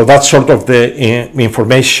 so that's sort of the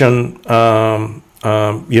information, the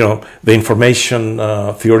information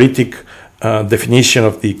theoretic definition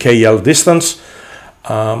of the KL distance.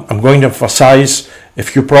 I'm going to emphasize a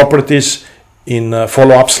few properties in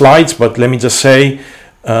follow-up slides, but let me just say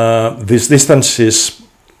this distance is,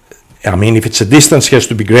 if it's a distance, it has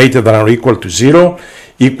to be greater than or equal to 0.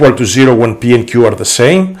 Equal to 0 when P and Q are the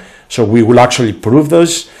same. So we will actually prove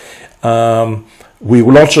this. We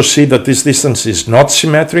will also see that this distance is not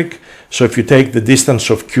symmetric. So if you take the distance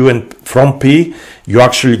of Q and from P, you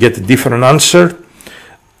actually get a different answer.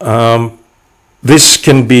 This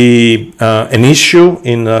can be an issue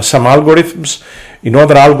in some algorithms. In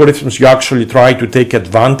other algorithms, you actually try to take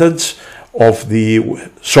advantage of the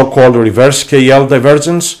so-called reverse KL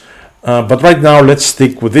divergence. But right now, let's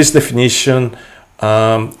stick with this definition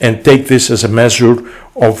and take this as a measure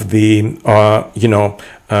of the,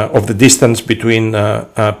 of the distance between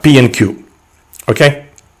P and Q. Okay.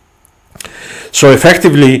 So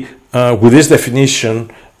effectively, with this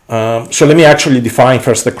definition, so let me actually define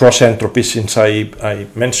first the cross entropy, since I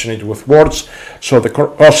mentioned it with words. So the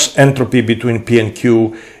cross entropy between P and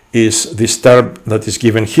Q is this term that is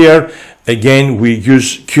given here. Again, we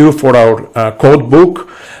use Q for our code book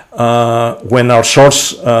when our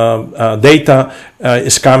source data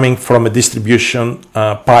is coming from a distribution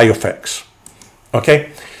pi of x.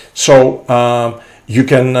 Okay, so you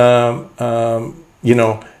can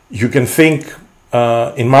you can think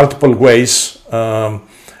in multiple ways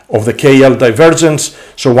of the KL divergence.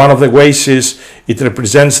 So one of the ways is it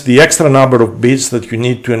represents the extra number of bits that you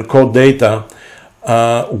need to encode data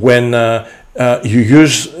when you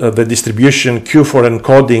use the distribution Q for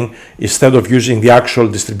encoding instead of using the actual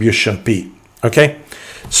distribution P. Okay,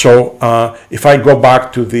 so if I go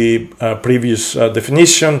back to the previous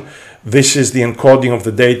definition, this is the encoding of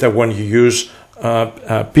the data when you use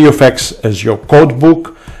P of x as your code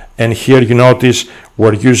book, and here you notice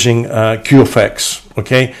we're using Q of x,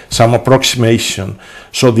 okay, some approximation.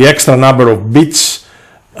 So the extra number of bits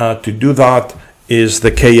to do that is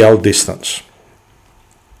the KL distance.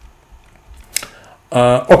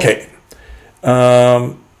 Okay,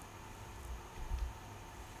 and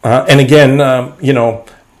again,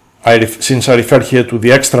 since I refer here to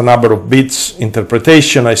the extra number of bits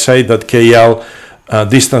interpretation, I say that KL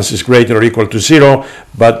distance is greater or equal to 0,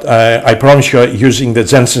 but I promise you, using the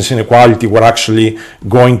Jensen's inequality, we're actually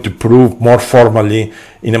going to prove more formally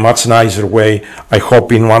in a much nicer way, I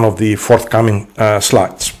hope, in one of the forthcoming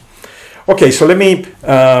slides. Okay, so let me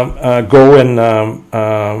go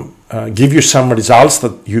and give you some results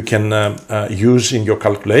that you can use in your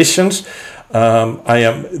calculations.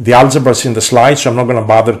 The algebra is in the slide, so I'm not going to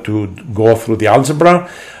bother to go through the algebra.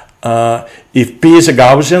 If P is a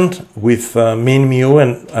Gaussian with mean mu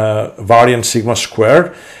and variance sigma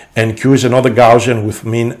squared, and Q is another Gaussian with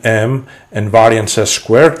mean m and variance s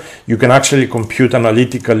squared, you can actually compute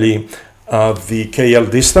analytically the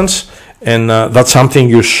KL distance, and that's something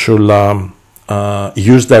you should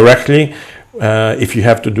use directly if you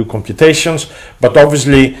have to do computations. But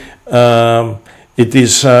obviously it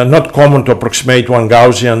is not common to approximate one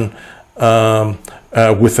Gaussian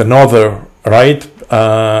with another, right?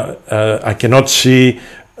 I cannot see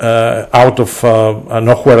out of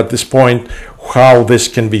nowhere at this point how this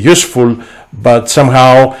can be useful, but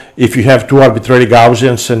somehow if you have two arbitrary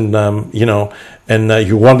Gaussians and you know, and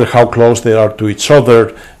you wonder how close they are to each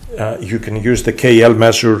other, you can use the KL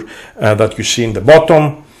measure that you see in the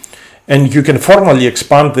bottom, and you can formally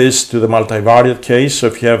expand this to the multivariate case. So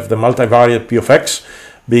if you have the multivariate P of x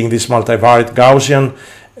being this multivariate Gaussian,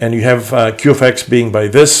 and you have Q of x being by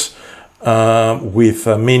this with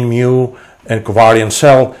mean mu and covariance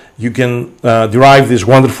L, you can derive this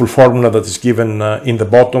wonderful formula that is given in the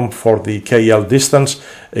bottom for the KL distance.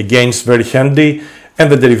 Again, it's very handy,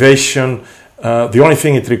 and the derivation, the only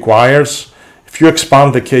thing it requires, if you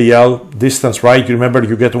expand the KL distance, right, you remember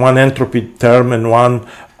you get one entropy term and one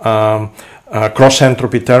cross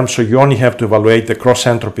entropy term, so you only have to evaluate the cross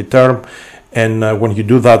entropy term, and when you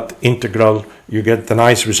do that integral, you get the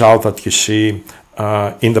nice result that you see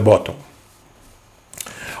in the bottom.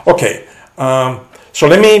 Okay, so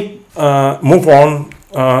let me move on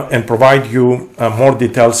and provide you more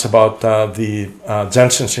details about the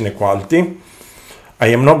Jensen's inequality. I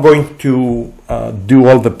am not going to do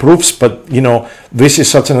all the proofs, but you know, this is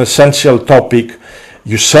such an essential topic.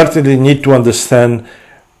 You certainly need to understand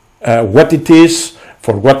what it is,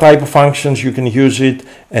 for what type of functions you can use it,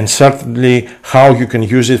 and certainly how you can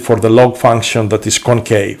use it for the log function that is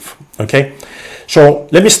concave. Okay, so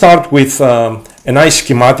let me start with a nice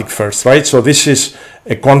schematic first, right? So this is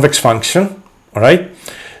a convex function, all right?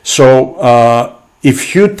 So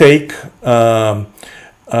if you take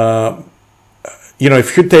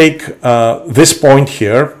if you take this point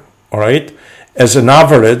here, all right, as an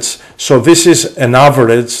average, so this is an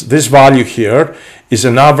average, this value here is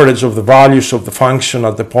an average of the values of the function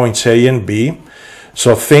at the points A and B.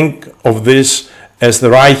 So think of this as the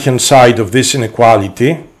right-hand side of this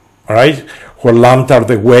inequality, all right, where lambda are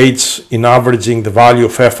the weights in averaging the value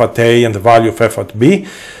of f at A and the value of f at B.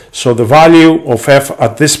 So the value of f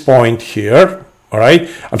at this point here, all right,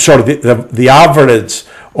 I'm sorry, the average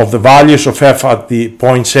of the values of f at the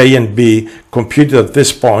points A and B computed at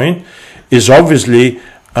this point is obviously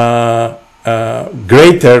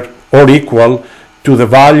greater or equal to the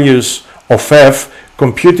values of f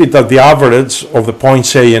computed at the average of the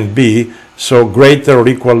points A and B, so greater or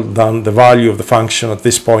equal than the value of the function at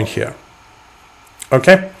this point here.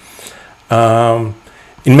 Okay?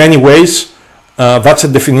 In many ways, that's a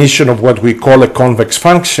definition of what we call a convex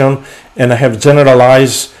function, and I have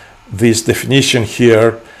generalized this definition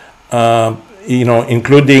here,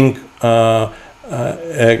 including a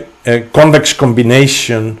convex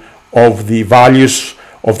combination of the values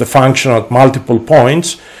of the function at multiple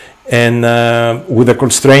points, and with a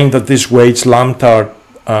constraint that these weights lambda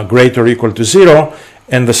are greater or equal to 0,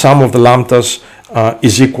 and the sum of the lambdas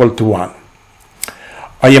is equal to 1.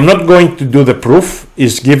 I am not going to do the proof,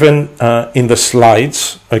 it's given in the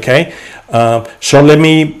slides, okay? So let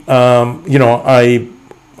me, I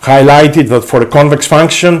highlighted that for a convex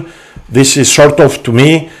function, this is sort of, to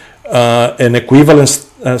me, an equivalent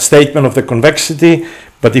statement of the convexity,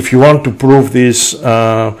 but if you want to prove this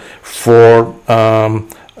for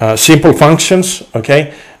simple functions,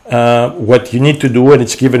 okay, what you need to do, and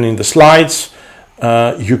it's given in the slides,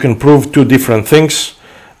 you can prove two different things.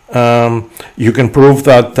 You can prove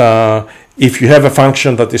that if you have a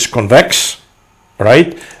function that is convex,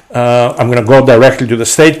 right? I'm going to go directly to the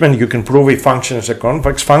statement. You can prove a function is a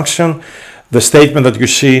convex function. The statement that you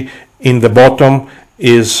see in the bottom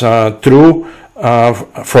is true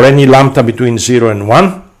for any lambda between 0 and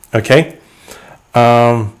 1, okay?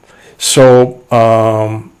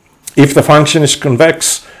 If the function is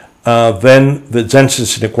convex, then the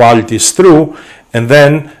Jensen's inequality is true, and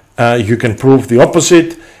then you can prove the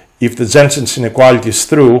opposite. if the Jensen's inequality is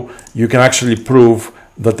true, you can actually prove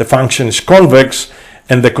that the function is convex,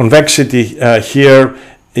 and the convexity here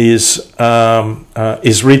is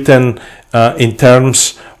written in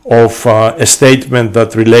terms of a statement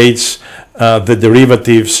that relates the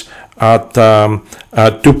derivatives at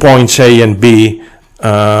 2 points A and B,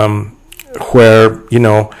 where, you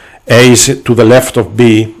know, A is to the left of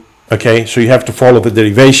B. Okay, so you have to follow the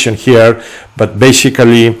derivation here, but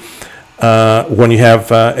basically when you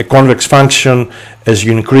have a convex function, as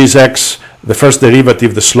you increase x, the first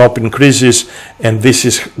derivative, the slope increases, and this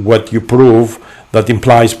is what you prove that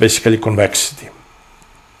implies basically convexity.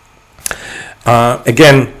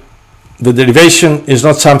 Again, the derivation is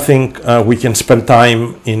not something we can spend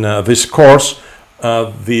time in this course.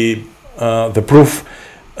 The proof,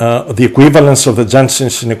 the equivalence of the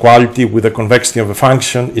Jensen's inequality with the convexity of a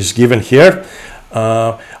function is given here.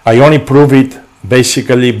 I only prove it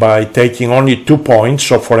basically by taking only 2 points,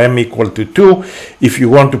 so for m equal to 2. If you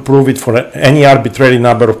want to prove it for any arbitrary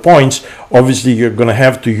number of points, obviously you're going to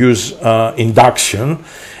have to use induction.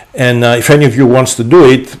 And if any of you wants to do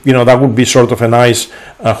it, you know, that would be sort of a nice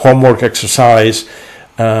homework exercise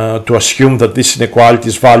to assume that this inequality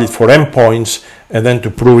is valid for m points, and then to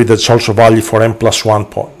prove it it's also valid for m plus 1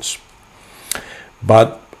 points.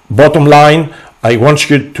 But bottom line, I want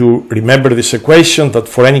you to remember this equation that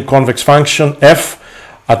for any convex function, f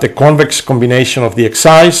at a convex combination of the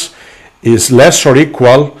xi's is less or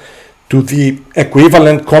equal to the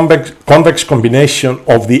equivalent convex combination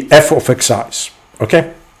of the f of xi's.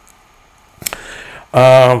 Okay?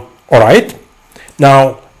 All right.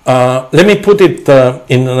 Now, let me put it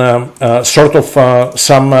in sort of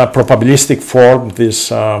some probabilistic form, this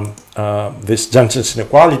Jensen's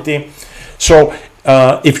inequality. So,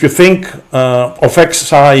 if you think of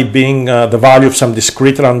xi being the value of some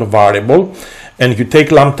discrete random variable, and you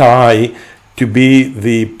take lambda I to be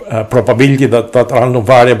the probability that that random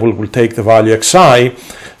variable will take the value xi,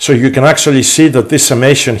 so you can actually see that this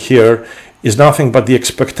summation here is nothing but the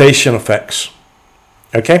expectation of x.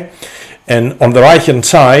 Okay? And on the right hand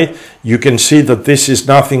side, you can see that this is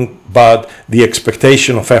nothing but the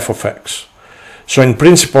expectation of f of x. So in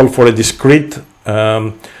principle, for a discrete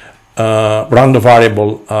random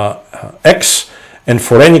variable x, and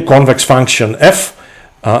for any convex function f,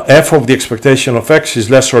 f of the expectation of x is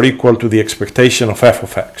less or equal to the expectation of f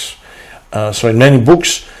of x. So in many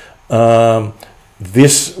books,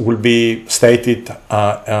 this will be stated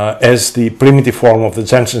as the primitive form of the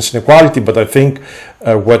Jensen's inequality, but I think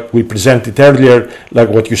what we presented earlier, like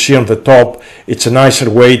what you see on the top, it's a nicer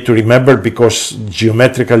way to remember, because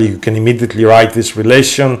geometrically you can immediately write this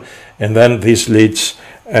relation, and then this leads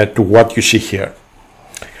to what you see here.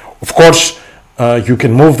 Of course, you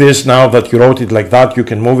can move this, now that you wrote it like that, you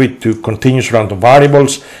can move it to continuous random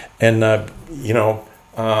variables, and you know,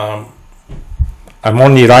 I'm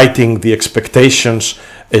only writing the expectations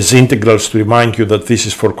as integrals to remind you that this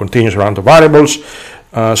is for continuous random variables.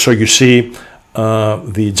 So you see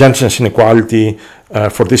the Jensen's inequality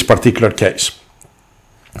for this particular case.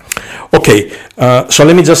 Okay, so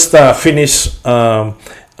let me just finish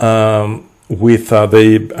with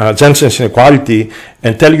the Jensen's inequality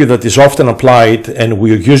and tell you that it's often applied, and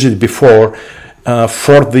we used it before,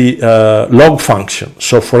 for the log function.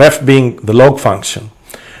 So for f being the log function.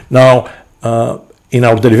 Now, in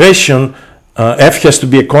our derivation, f has to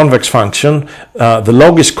be a convex function. The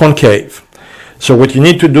log is concave. So what you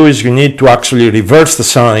need to do is you need to actually reverse the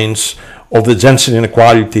signs of the Jensen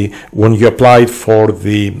inequality when you apply it for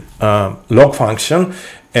the log function.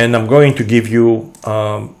 And I'm going to give you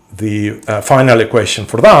the final equation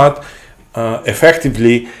for that.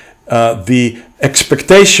 Effectively, the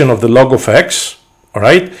expectation of the log of x, all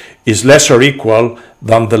right, is less or equal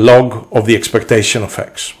than the log of the expectation of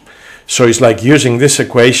x. So it's like using this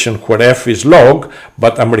equation where f is log,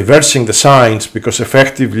 but I'm reversing the signs, because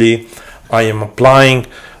effectively I am applying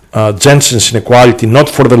Jensen's inequality not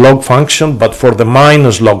for the log function, but for the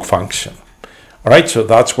minus log function. All right, so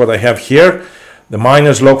that's what I have here. The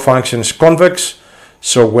minus log function is convex.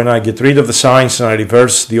 So when I get rid of the signs and I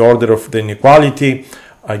reverse the order of the inequality,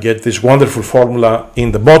 I get this wonderful formula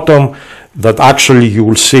in the bottom that actually you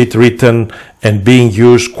will see it written and being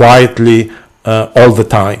used quietly all the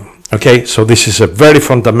time. Okay, so this is a very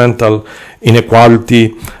fundamental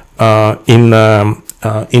inequality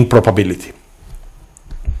in probability.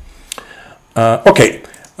 Okay,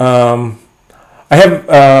 I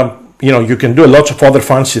have, you know, you can do lots of other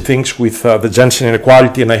fancy things with the Jensen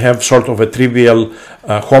inequality, and I have sort of a trivial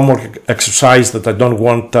homework exercise that I don't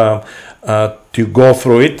want to go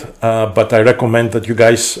through it, but I recommend that you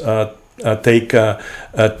guys take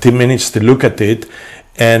 10 minutes to look at it.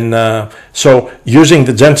 And so using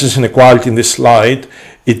the Jensen's inequality in this slide,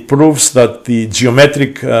 it proves that the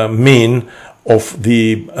geometric mean of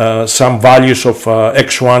the some values of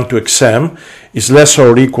x1 to xm is less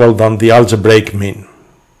or equal than the algebraic mean.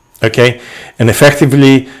 Okay, and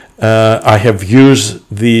effectively I have used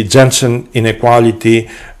the Jensen inequality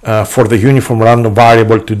for the uniform random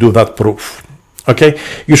variable to do that proof. Okay,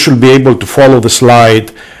 you should be able to follow the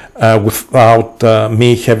slide without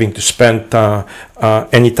me having to spend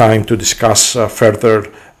any time to discuss further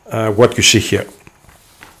what you see here.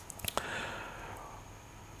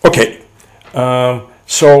 Okay,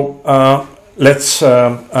 so let's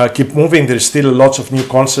keep moving. There's still lots of new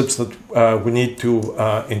concepts that we need to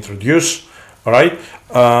introduce. All right.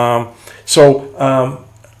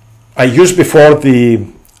 I used before the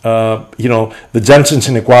the Jensen's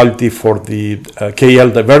inequality for the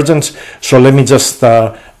KL divergence. So let me just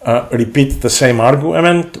repeat the same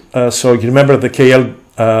argument. So you remember the KL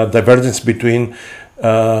divergence between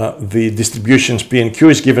the distributions P and Q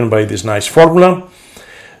is given by this nice formula.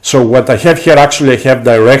 So what I have here, actually I have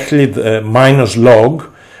directly the minus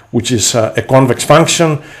log, which is a convex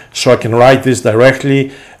function. So I can write this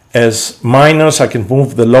directly as minus, I can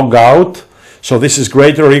move the log out. So this is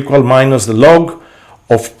greater or equal minus the log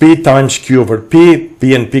of P times Q over P.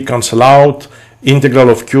 P and P cancel out. Integral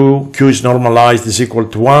of Q is normalized, is equal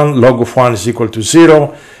to 1. Log of 1 is equal to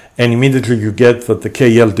 0. And immediately you get that the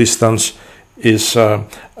KL distance is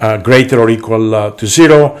greater or equal to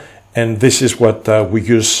 0. And this is what we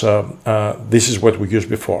use. This is what we used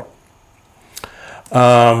before.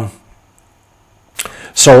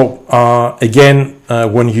 Again,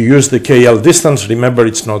 when you use the KL distance, remember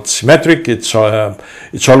it's not symmetric. It's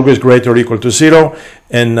always greater or equal to 0,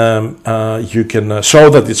 and you can show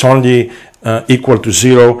that it's only equal to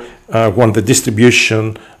 0 when the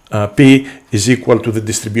distribution P is equal to the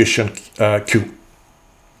distribution Q.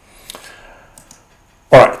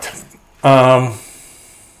 All right.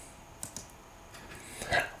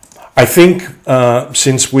 I think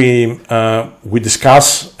since we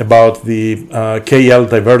discuss about the KL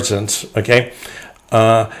divergence, okay,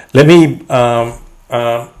 let me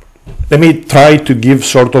try to give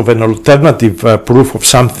sort of an alternative proof of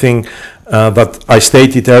something that I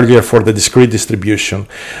stated earlier for the discrete distribution.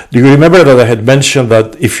 Do you remember that I had mentioned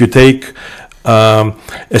that if you take a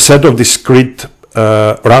set of discrete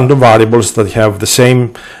random variables that have the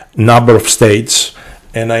same number of states,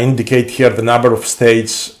 and I indicate here the number of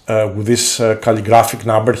states with this calligraphic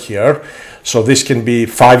number here. So this can be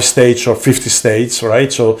 5 states or 50 states,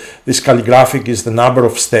 right? So this calligraphic is the number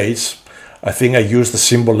of states. I think I used the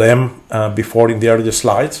symbol M before in the earlier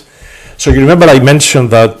slides. So you remember I mentioned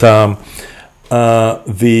that the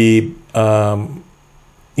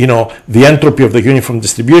entropy of the uniform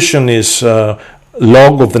distribution is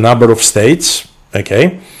log of the number of states,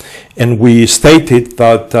 okay? And we stated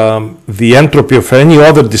that the entropy of any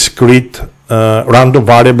other discrete random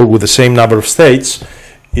variable with the same number of states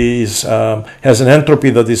is has an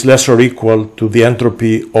entropy that is less or equal to the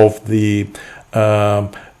entropy of the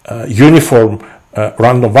uniform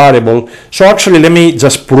random variable. So actually, let me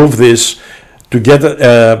just prove this to get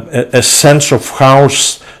a sense of how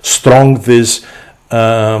strong this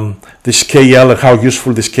KL, how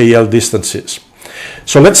useful this KL distance is.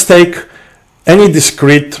 So let's take any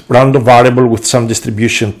discrete random variable with some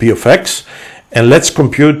distribution P of x, and let's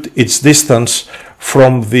compute its distance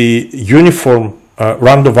from the uniform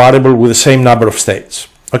random variable with the same number of states.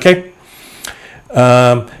 Okay?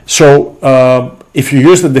 If you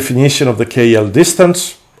use the definition of the KL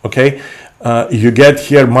distance, okay, you get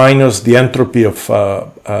here minus the entropy of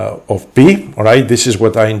P, all right? This is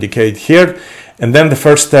what I indicate here. And then the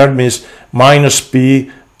first term is minus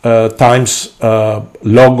P times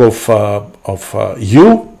log of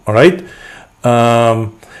U, all right?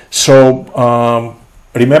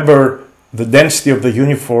 Remember, the density of the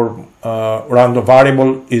uniform random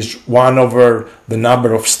variable is 1 over the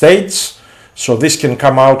number of states. So this can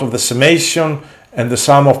come out of the summation, and the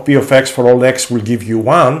sum of P of x for all x will give you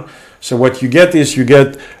 1. So what you get is you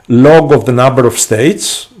get log of the number of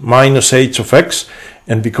states minus h of x,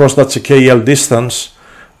 and because that's a KL distance,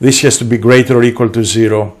 this has to be greater or equal to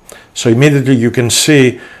 0. So immediately you can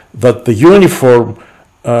see that the uniform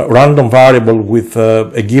random variable with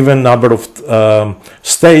a given number of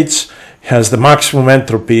states has the maximum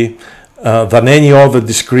entropy than any other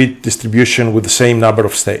discrete distribution with the same number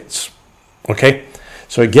of states. Okay?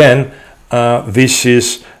 So again, this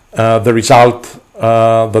is the result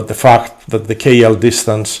that the fact that the KL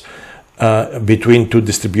distance between two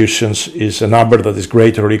distributions is a number that is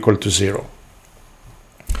greater or equal to 0.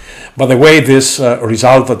 By the way, this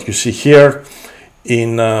result that you see here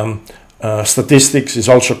in statistics is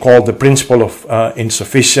also called the principle of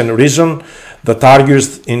insufficient reason, that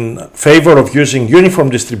argues in favor of using uniform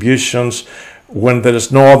distributions when there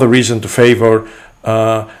is no other reason to favor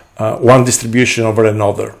one distribution over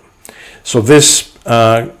another. So this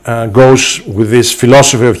goes with this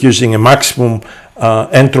philosophy of using a maximum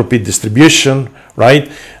entropy distribution,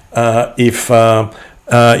 right? If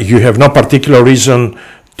you have no particular reason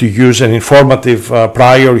to use an informative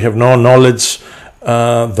prior, you have no knowledge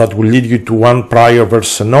that will lead you to one prior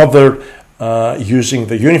versus another, using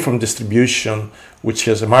the uniform distribution, which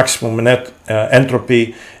has a maximum net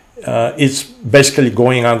entropy, is basically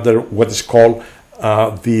going under what is called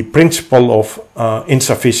the principle of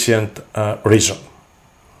insufficient reason.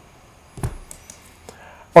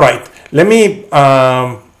 All right, let me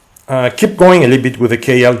keep going a little bit with the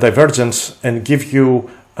KL divergence and give you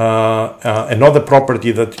another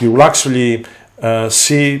property that you will actually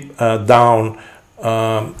see down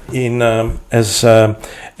as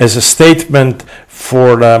a statement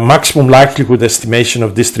for maximum likelihood estimation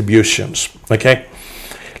of distributions. Okay,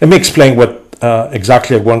 let me explain what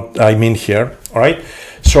exactly I mean here. All right,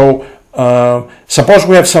 so suppose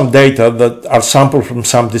we have some data that are sampled from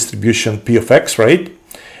some distribution P of x, right?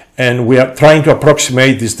 And we are trying to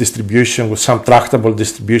approximate this distribution with some tractable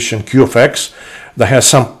distribution Q of x that has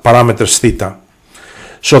some parameters theta.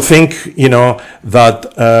 So think, you know,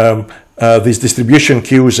 that this distribution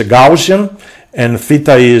Q is a Gaussian, and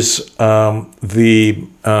theta is the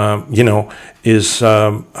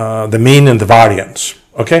mean and the variance.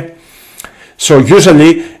 Okay, so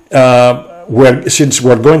usually since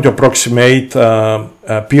we're going to approximate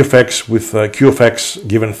P of x with Q of x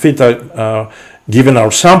given theta, given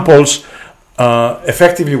our samples,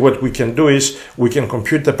 effectively what we can do is we can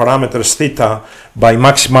compute the parameters theta by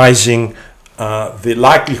maximizing the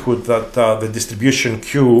likelihood that the distribution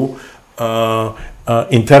Q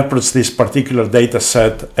interprets this particular data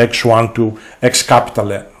set x1 to x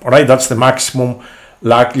capital N. All right, that's the maximum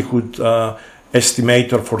likelihood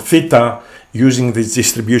estimator for theta using this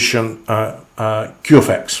distribution Q of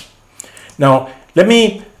x. Now, let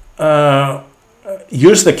me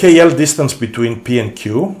use the KL distance between P and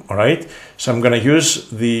Q. All right, so I'm going to use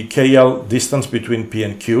the KL distance between P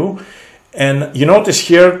and Q, and you notice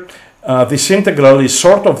here this integral is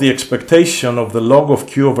sort of the expectation of the log of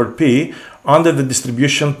Q over P under the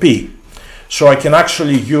distribution P. So I can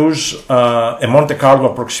actually use a Monte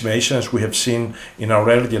Carlo approximation, as we have seen in our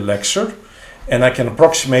earlier lecture, and I can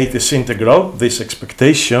approximate this integral, this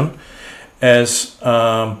expectation, as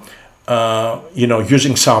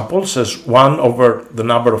using samples as 1 over the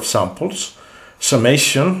number of samples,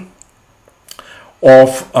 summation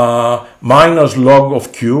of minus log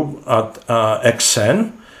of Q at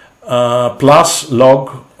xn plus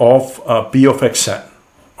log of P of xn.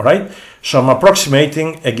 All right, so I'm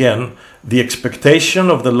approximating again the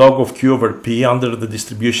expectation of the log of Q over P under the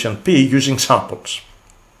distribution P using samples.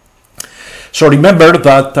 So remember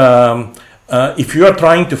that if you are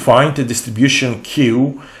trying to find a distribution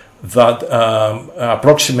Q that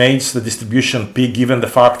approximates the distribution P given the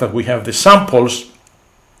fact that we have the samples,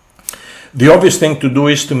 the obvious thing to do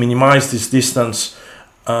is to minimize this distance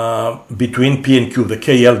between P and Q, the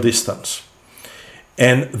KL distance.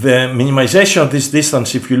 And the minimization of this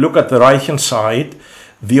distance, if you look at the right hand side,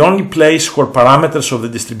 the only place where parameters of the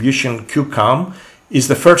distribution Q come is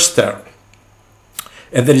the first term.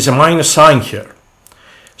 And there is a minus sign here.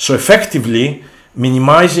 So effectively,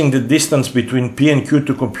 minimizing the distance between P and Q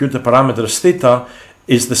to compute the parameters theta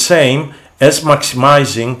is the same as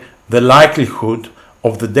maximizing the likelihood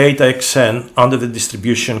of the data xn under the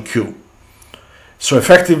distribution Q. So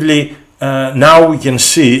effectively, now we can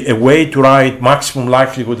see a way to write maximum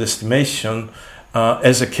likelihood estimation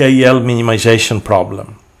as a KL minimization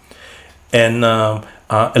problem. And a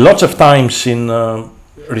lot of times in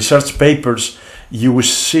research papers, you will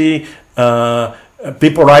see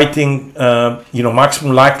people writing,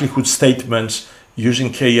 maximum likelihood statements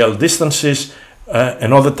using KL distances,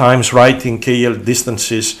 and other times writing KL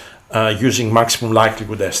distances using maximum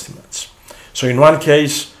likelihood estimates. So in one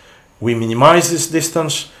case, we minimize this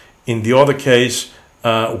distance. In the other case,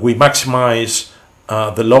 we maximize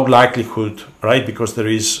the log likelihood, right? Because there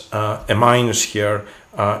is a minus here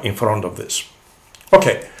in front of this.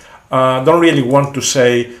 Okay. Don't really want to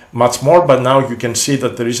say much more, but now you can see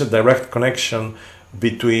that there is a direct connection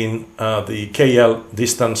between the KL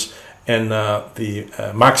distance and the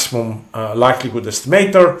maximum likelihood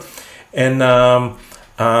estimator. And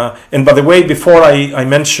by the way, before I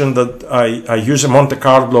mentioned that I use a Monte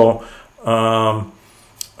Carlo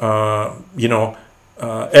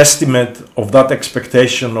estimate of that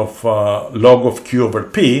expectation of log of Q over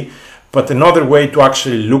P, But another way to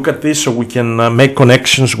actually look at this, so we can make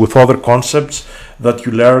connections with other concepts that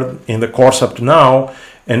you learned in the course up to now,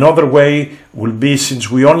 another way will be,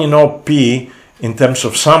 since we only know P in terms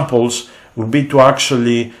of samples, will be to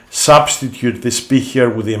actually substitute this P here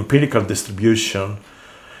with the empirical distribution.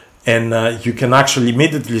 And you can actually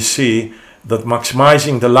immediately see that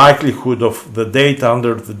maximizing the likelihood of the data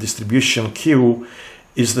under the distribution Q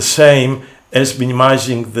is the same as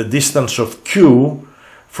minimizing the distance of Q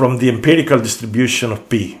from the empirical distribution of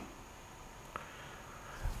P.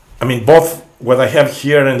 I mean, both what I have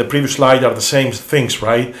here and the previous slide are the same things,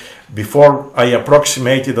 right? Before I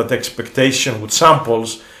approximated that expectation with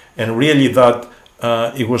samples, and really that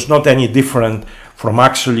it was not any different from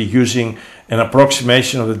actually using an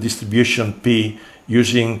approximation of the distribution P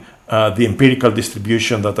using the empirical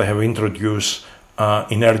distribution that I have introduced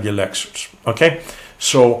in earlier lectures. Okay,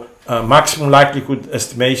 so maximum likelihood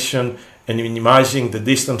estimation and minimizing the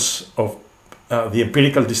distance of the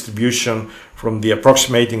empirical distribution from the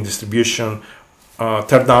approximating distribution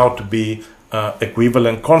turned out to be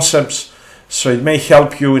equivalent concepts. So it may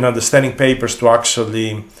help you in understanding papers to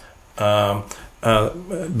actually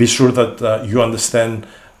be sure that you understand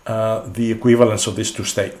the equivalence of these two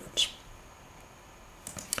statements.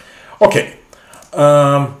 Okay,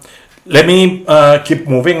 let me keep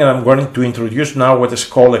moving, and I'm going to introduce now what is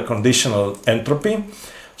called a conditional entropy.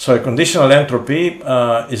 So a conditional entropy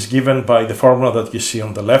is given by the formula that you see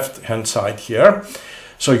on the left hand side here.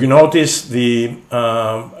 So you notice the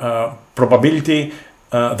probability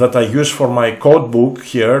that I use for my code book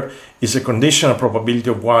here is a conditional probability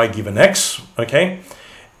of y given x, okay?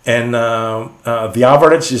 And the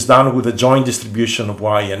average is done with a joint distribution of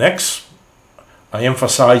y and x. I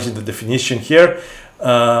emphasize in the definition here.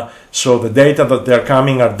 So the data that they're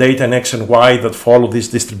coming are data in x and y that follow this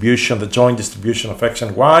distribution, the joint distribution of x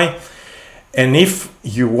and y. And if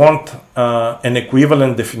you want an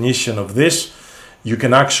equivalent definition of this, you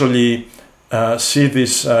can actually see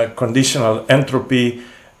this conditional entropy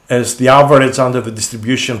as the average under the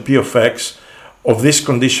distribution p of x of this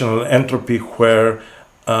conditional entropy where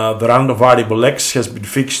the random variable x has been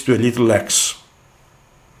fixed to a little x.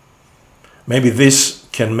 Maybe this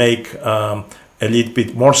can make a little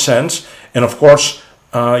bit more sense. And of course,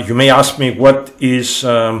 you may ask me, what is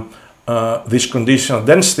this conditional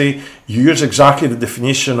density? You use exactly the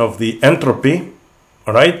definition of the entropy,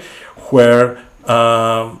 all right, where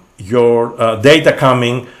your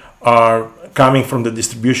data are coming from the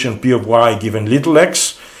distribution p of y given little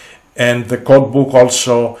x, and the code book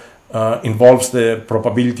also involves the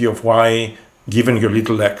probability of y given your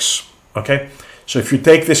little x, okay? So if you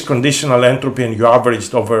take this conditional entropy and you average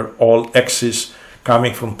it over all x's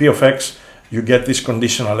coming from p of x, you get this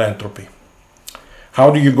conditional entropy.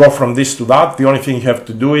 How do you go from this to that? The only thing you have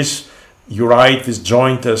to do is you write this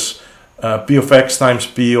joint as p of x times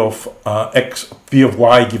p of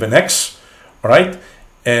y given x, all right?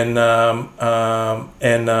 And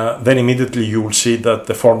then immediately you will see that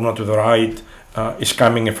the formula to the right is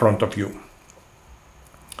coming in front of you.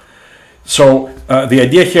 So the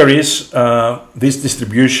idea here is this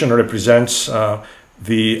distribution represents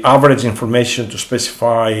the average information to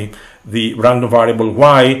specify the random variable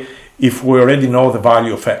y if we already know the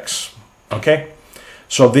value of x, okay?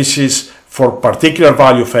 So this is for particular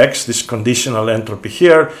value of x, this conditional entropy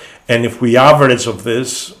here, and if we average of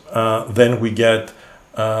this, then we get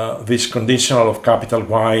this conditional of capital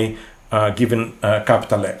Y given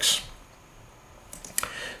capital X.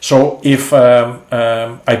 So if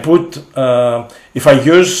if I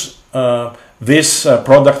use this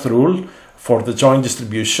product rule for the joint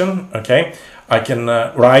distribution, okay, I can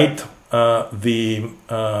write the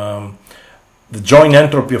joint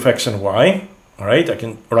entropy of x and y. All right, I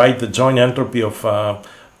can write the joint entropy of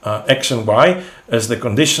x and y as the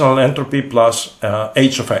conditional entropy plus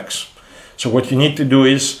h of x. So what you need to do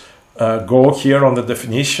is go here on the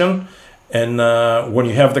definition, and when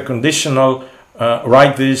you have the conditional,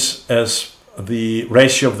 write this as the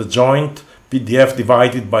ratio of the joint PDF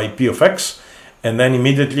divided by p of x, and then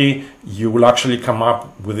immediately you will actually come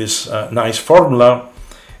up with this nice formula.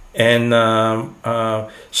 And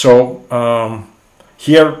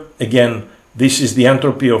here again, this is the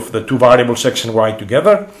entropy of the two variables x and y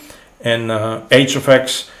together, and h of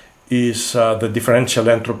x is the differential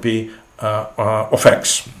entropy of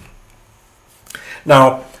x.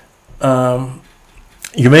 Now,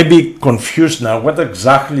 you may be confused now, what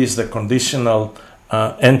exactly is the conditional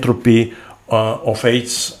entropy of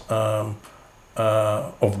h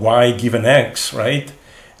of y given x, right?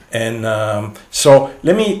 And so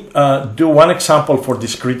let me do one example for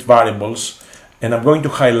discrete variables, and I'm going to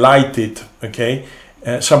highlight it, okay?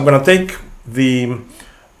 So I'm going to take the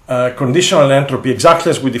conditional entropy exactly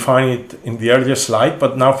as we defined it in the earlier slide,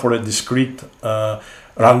 but now for a discrete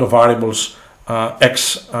random variables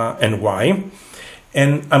x and y.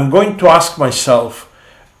 And I'm going to ask myself,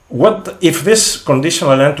 what if this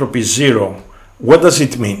conditional entropy is 0, what does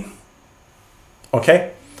it mean?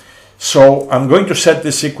 Okay, so I'm going to set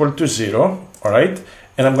this equal to 0, all right,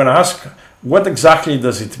 and I'm going to ask, what exactly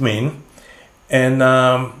does it mean? And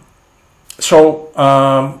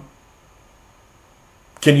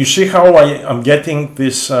can you see how I'm getting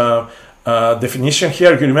this definition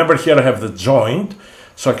here? You remember here I have the joint,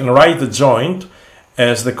 so I can write the joint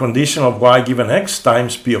as the condition of y given x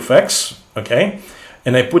times p of x, okay?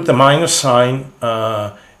 And I put the minus sign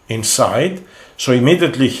inside. So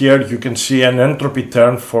immediately here you can see an entropy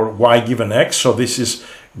term for y given x. So this is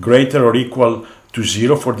greater or equal to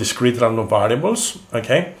 0 for discrete random variables,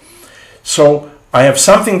 okay? So I have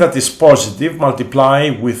something that is positive, multiply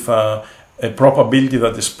with a probability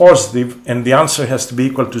that is positive, and the answer has to be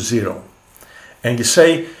equal to 0. And you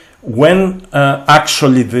say, when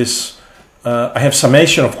actually this, I have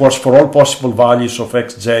summation, of course, for all possible values of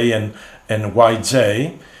xj and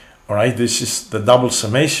yj, all right, this is the double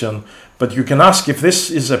summation, but you can ask if this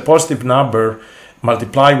is a positive number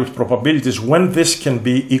multiplied with probabilities, when this can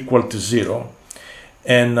be equal to 0.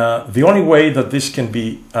 And the only way that this can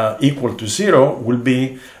be equal to 0 will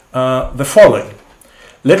be the following.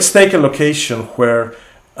 Let's take a location where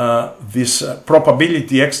this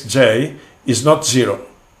probability xj is not 0.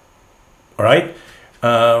 All right?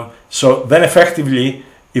 So then effectively,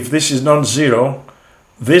 if this is non-zero,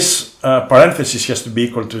 this parenthesis has to be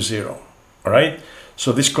equal to 0. All right?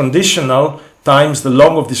 So this conditional times the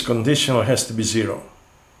log of this conditional has to be 0.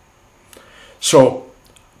 So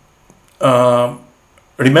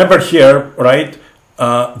remember here, right,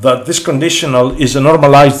 that this conditional is a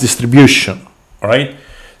normalized distribution. All right?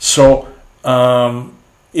 So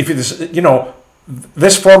if it is, you know,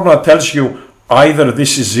 this formula tells you either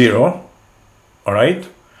this is 0, all right,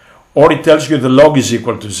 or it tells you the log is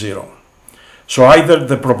equal to 0. So either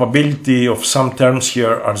the probability of some terms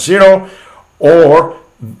here are 0, or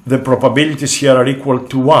the probabilities here are equal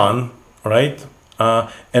to 1, right?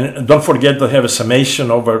 And don't forget to have a summation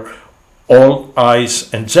over all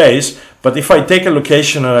i's and j's. But if I take a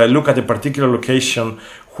location and I look at a particular location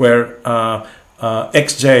where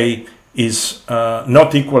xj is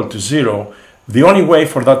not equal to 0, the only way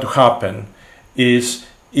for that to happen is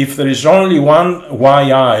if there is only one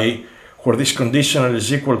yi where this conditional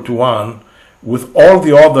is equal to 1, with all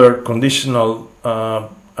the other conditional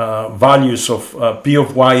values of p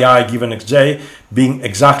of yi given xj being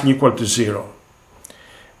exactly equal to 0.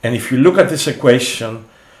 And if you look at this equation,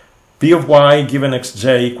 p of y given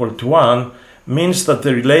xj equal to 1 means that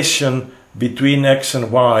the relation between x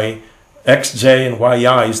and y, xj and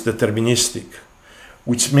yi is deterministic,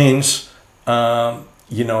 which means,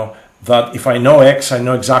 you know, that if I know x, I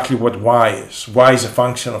know exactly what y is. Y is a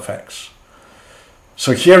function of x.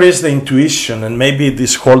 So here is the intuition, and maybe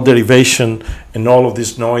this whole derivation and all of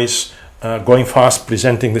this noise going fast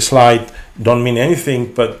presenting the slide don't mean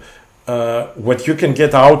anything, but what you can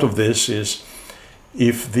get out of this is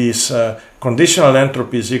if this conditional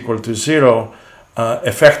entropy is equal to 0,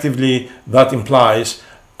 effectively that implies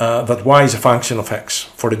that y is a function of x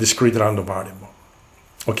for a discrete random variable.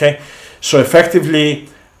 Okay, so effectively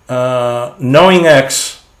knowing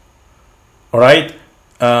x, all right,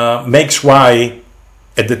 makes y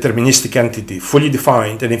a deterministic entity, fully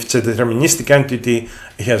defined, and if it's a deterministic entity,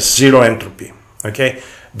 it has 0 entropy. Okay,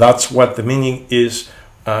 that's what the meaning is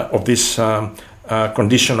of this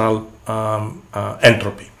conditional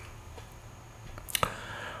entropy.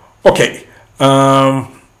 Okay,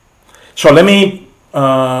 so let me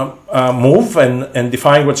move and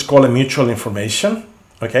define what's called a mutual information.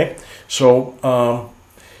 Okay, so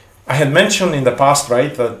I had mentioned in the past,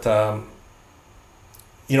 right, that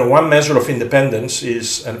you know, one measure of independence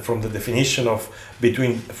is, and from the definition of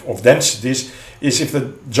densities, is if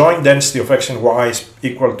the joint density of x and y is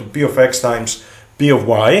equal to p of x times p of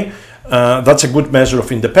y. That's a good measure of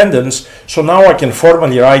independence. So now I can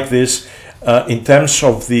formally write this in terms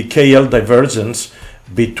of the KL divergence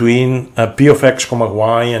between p of x comma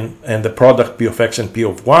y and the product p of x and p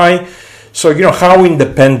of y. So you know how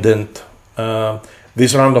independent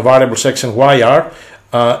these random variables x and y are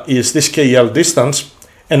is this KL distance.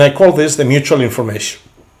 And I call this the mutual information.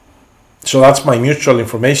 So that's my mutual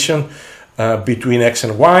information between x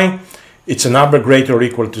and y. It's a number greater or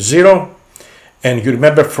equal to 0. And you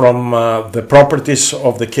remember from the properties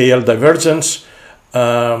of the KL divergence,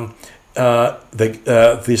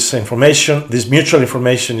 this mutual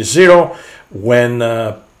information is 0 when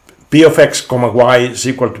p of x comma y is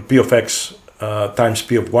equal to p of x times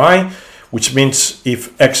P of y, which means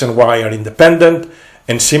if x and y are independent,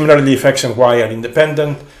 and similarly if x and y are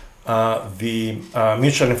independent, the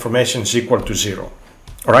mutual information is equal to 0.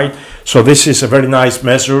 All right, so this is a very nice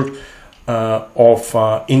measure of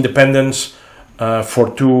independence for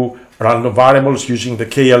two random variables using the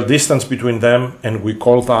KL distance between them, and we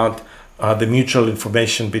call that the mutual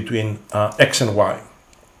information between x and y.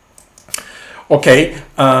 Okay,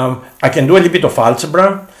 I can do a little bit of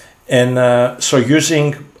algebra, and so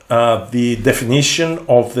using the definition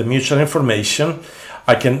of the mutual information,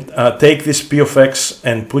 I can take this P of x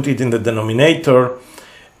and put it in the denominator,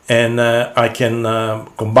 and I can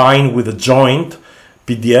combine with a joint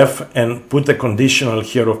PDF and put the conditional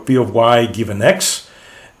here of P of y given x,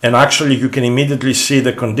 and actually you can immediately see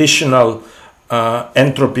the conditional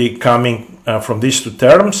entropy coming from these two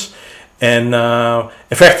terms, and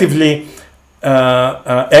effectively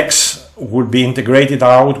x will be integrated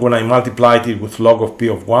out when I multiplied it with log of P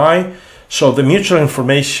of y. So the mutual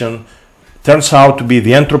information turns out to be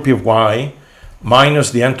the entropy of y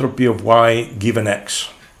minus the entropy of y given x.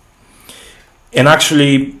 And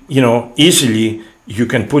actually, you know, easily you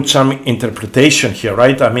can put some interpretation here,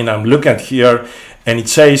 right? I mean, I'm looking at here and it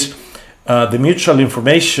says the mutual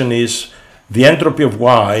information is the entropy of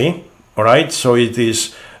y, all right? So it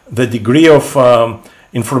is the degree of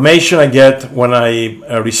information I get when I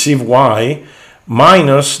receive y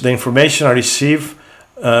minus the information I receive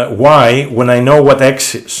y when I know what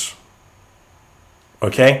x is,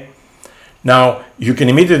 okay? Now, you can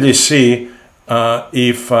immediately see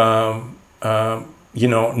if you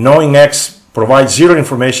know, knowing x provides 0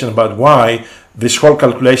 information about y, this whole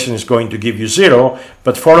calculation is going to give you 0,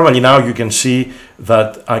 but formally now you can see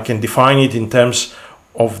that I can define it in terms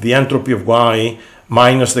of the entropy of y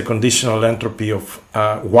minus the conditional entropy of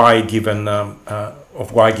y given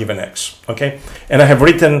x, okay? And I have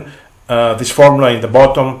written this formula in the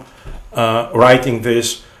bottom, writing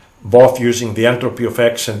this both using the entropy of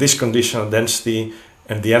x and this conditional density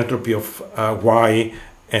and the entropy of y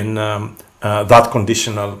and that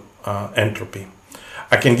conditional entropy.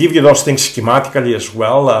 I can give you those things schematically as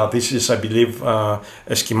well. This is, I believe, a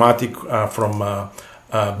schematic from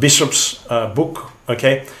Bishop's book,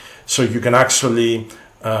 okay? So you can actually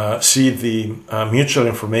see the mutual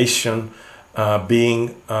information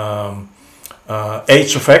being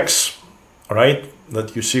h of x, right,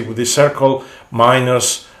 that you see with this circle,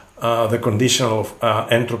 minus the conditional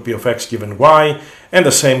entropy of x given y, and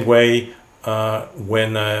the same way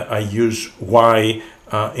when I use y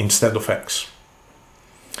instead of x.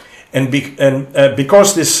 And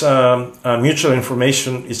because this mutual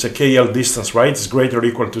information is a KL distance, right, it's greater or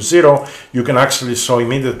equal to 0, you can actually show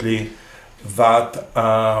immediately that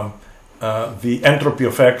the entropy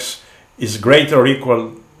of x is greater or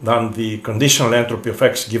equal than the conditional entropy of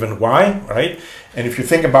x given y, right? And if you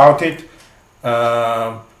think about it,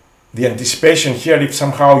 the anticipation here, if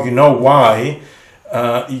somehow you know y,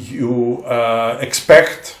 you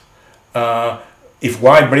expect if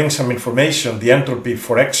y brings some information, the entropy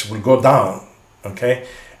for x will go down, okay?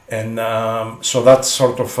 And so that's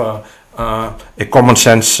sort of a common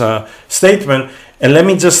sense statement. And let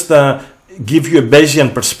me just give you a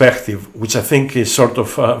Bayesian perspective, which I think is sort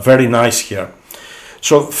of very nice here.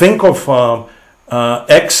 So think of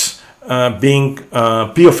x being,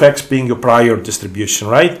 P of x being your prior distribution,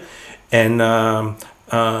 right? And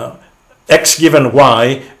x given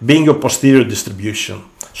y being your posterior distribution.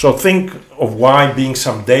 So think of y being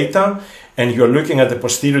some data, and you're looking at the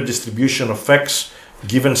posterior distribution of x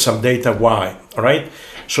given some data y, all right?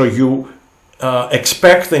 So you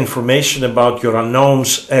expect the information about your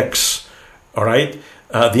unknowns x, all right?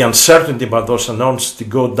 The uncertainty about those unknowns to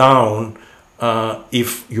go down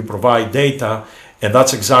if you provide data, and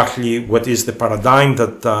that's exactly what is the paradigm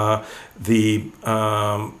that the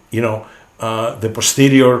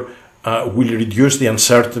posterior will reduce the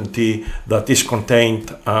uncertainty that is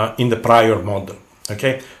contained in the prior model,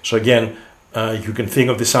 okay? So again, you can think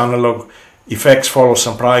of this analog. If x follows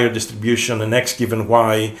some prior distribution and x given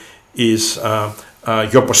y is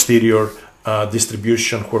your posterior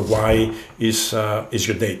distribution, where y is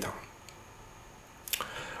your data.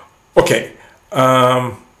 Okay,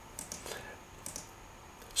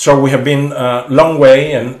 so we have been a long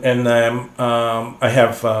way, and I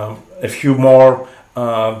have a few more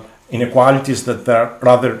inequalities that are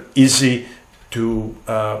rather easy to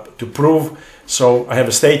prove. So I have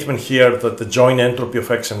a statement here that the joint entropy of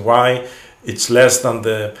x and y, it's less than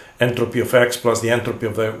the entropy of x plus the entropy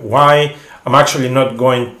of the y. I'm actually not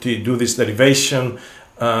going to do this derivation.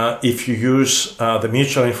 If you use the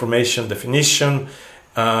mutual information definition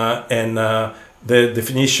and the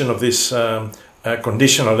definition of this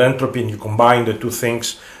conditional entropy and you combine the two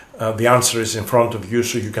things, the answer is in front of you,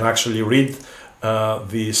 so you can actually read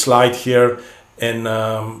the slide here, and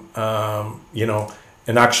you know,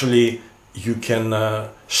 and actually you can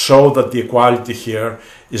show that the equality here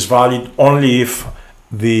is valid only if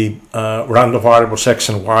the random variables x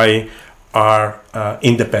and y are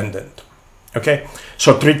independent. Okay,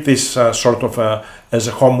 so treat this sort of as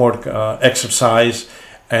a homework exercise,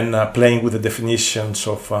 and playing with the definitions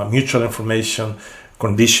of mutual information,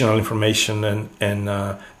 conditional information,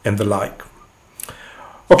 and the like.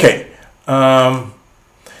 Okay, I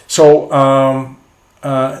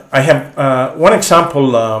have one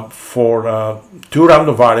example for two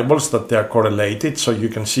random variables that they are correlated. So you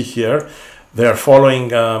can see here they are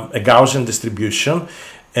following a Gaussian distribution,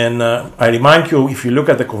 and I remind you, if you look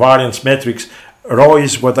at the covariance matrix, rho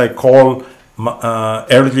is what I call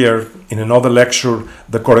earlier in another lecture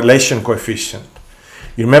the correlation coefficient.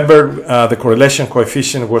 You remember the correlation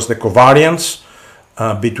coefficient was the covariance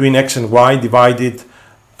between x and y divided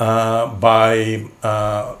by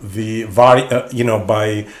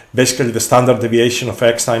by basically the standard deviation of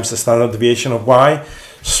x times the standard deviation of y.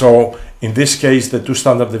 So in this case the two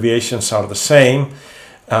standard deviations are the same.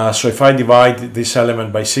 So if I divide this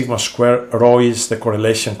element by sigma square, rho is the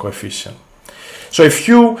correlation coefficient. So if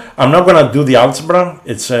you, I'm not going to do the algebra,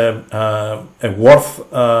 it's a worth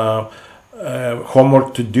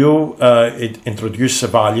homework to do. It introduces a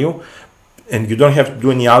value, and you don't have to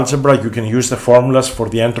do any algebra. You can use the formulas for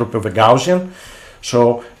the entropy of a Gaussian.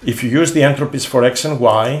 So if you use the entropies for x and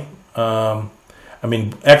y, I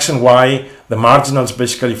mean x and y, the marginals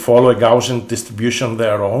basically follow a Gaussian distribution of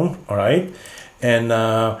their own, all right? And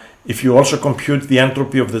if you also compute the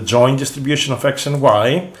entropy of the joint distribution of x and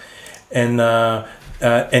y,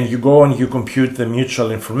 and you go and you compute the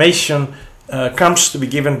mutual information, comes to be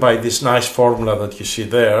given by this nice formula that you see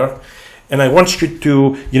there. And I want you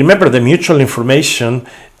to, you remember the mutual information,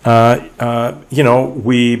 you know,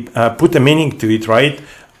 we put a meaning to it, right,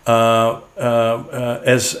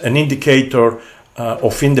 as an indicator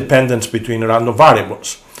of independence between random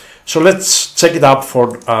variables. So let's check it out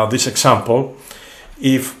for this example.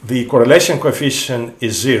 If the correlation coefficient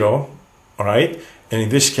is 0, all right, and in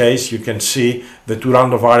this case you can see the two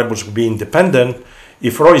random variables will be independent.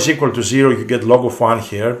 If rho is equal to 0, you get log of 1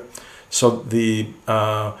 here. So the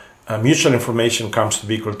mutual information comes to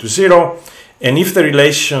be equal to 0. And if the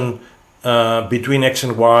relation between x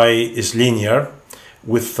and y is linear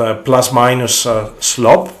with plus minus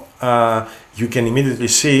slope, you can immediately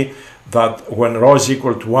see that when rho is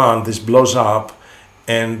equal to 1, this blows up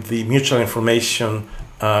and the mutual information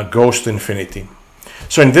goes to infinity.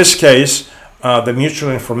 So in this case, the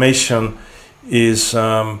mutual information is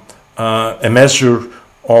a measure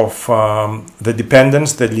of the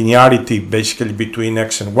dependence, the linearity basically between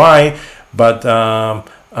x and y, but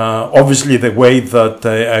obviously the way that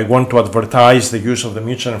I want to advertise the use of the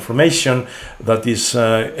mutual information, that is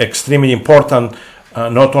extremely important,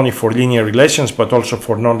 not only for linear relations but also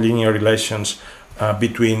for nonlinear relations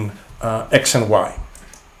between x and y.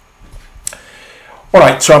 All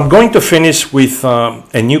right, so I'm going to finish with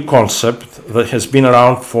a new concept that has been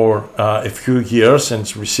around for a few years and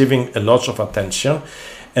is receiving a lot of attention,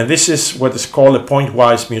 and this is what is called a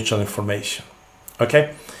point-wise mutual information.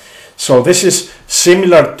 Okay, so this is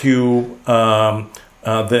similar to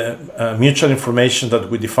the mutual information that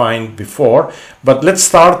we defined before, but let's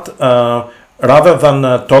start rather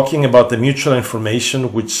than talking about the mutual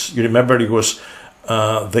information, which you remember it was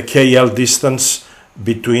the KL distance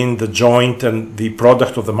between the joint and the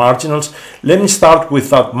product of the marginals. Let me start with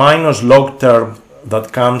that minus log term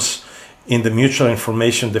that comes in the mutual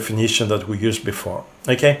information definition that we used before.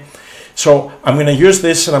 Okay, so I'm going to use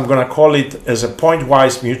this and I'm going to call it as a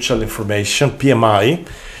point-wise mutual information, PMI,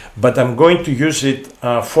 but I'm going to use it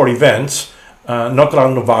for events, not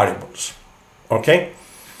random variables. Okay,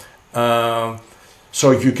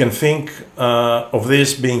 so you can think of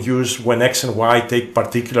this being used when x and y take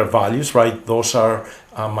particular values, right? Those are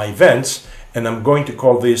my events, and I'm going to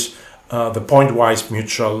call this the point-wise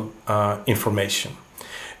mutual information.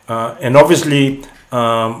 And obviously,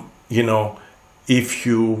 you know, if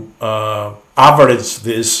you average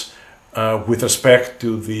this with respect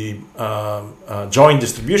to the joint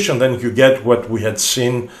distribution, then you get what we had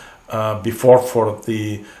seen before for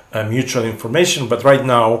the mutual information. But right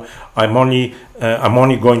now, I'm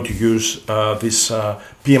only going to use this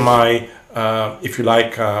PMI, if you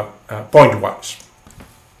like, point-wise.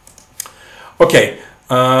 Okay.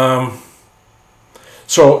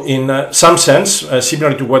 So in some sense,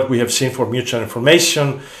 similar to what we have seen for mutual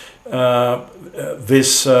information,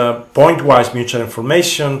 this point-wise mutual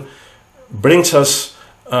information brings us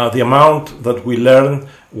the amount that we learn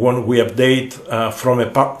when we update from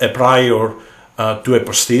a prior to a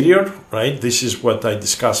posterior, right? This is what I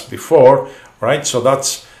discussed before, right? So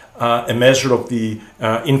that's a measure of the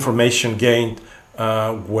information gained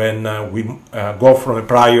when we go from a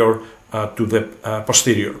prior to the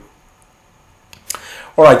posterior.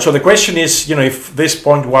 All right, so the question is, if this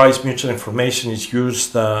point-wise mutual information is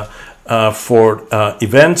used for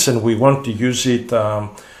events and we want to use it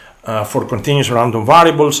for continuous random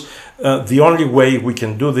variables, the only way we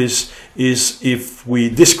can do this is if we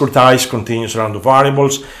discretize continuous random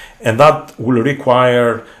variables, and that will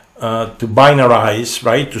require to binarize,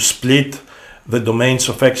 right, to split the domains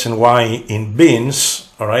of x and y in bins,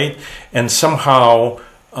 all right, and somehow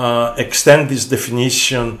extend this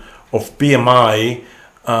definition of PMI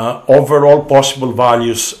over all possible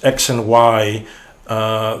values x and y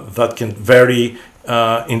that can vary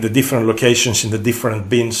in the different locations in the different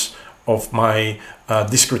bins of my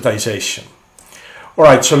discretization. All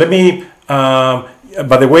right, so let me,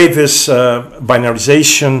 by the way, this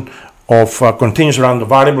binarization of continuous random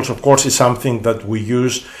variables, of course, is something that we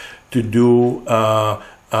use to do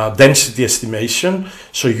density estimation.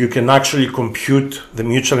 So you can actually compute the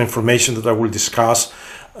mutual information that I will discuss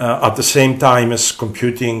at the same time as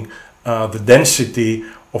computing the density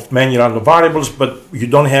of many random variables, but you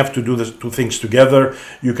don't have to do the two things together.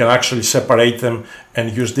 You can actually separate them and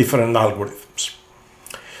use different algorithms.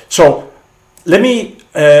 So let me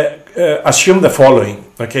assume the following,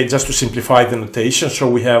 okay, just to simplify the notation. So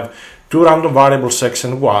we have two random variables x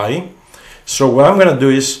and y. So what I'm going to do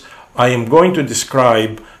is I am going to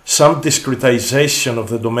describe some discretization of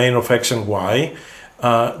the domain of x and y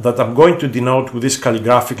that I'm going to denote with this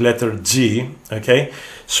calligraphic letter G, okay?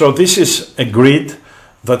 So this is a grid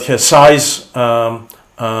that has size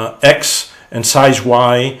x and size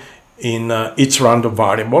y in each random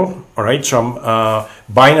variable, all right? So I'm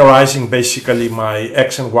binarizing basically my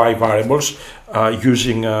x and y variables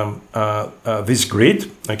using this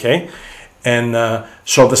grid, okay? And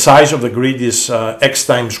so the size of the grid is x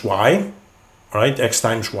times y, all right? X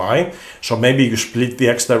times y. So maybe you split the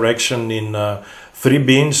x direction in 3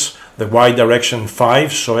 bins, the y direction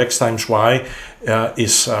 5, so x times y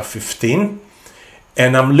is 15.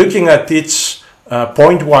 And I'm looking at its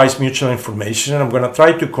point-wise mutual information, and I'm going to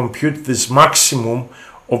try to compute this maximum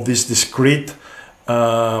of this discrete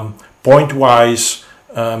point-wise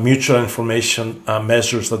mutual information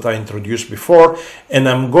measures that I introduced before, and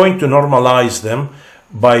I'm going to normalize them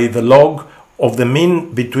by the log of the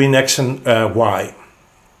mean between x and y.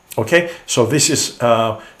 Okay, so this is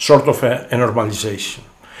sort of a normalization.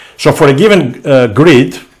 So for a given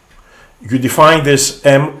grid, you define this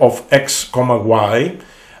m of x comma y.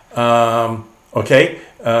 Okay,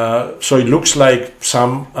 so it looks like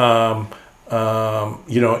some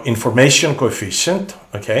information coefficient.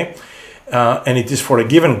 Okay, and it is for a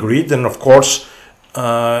given grid. And of course,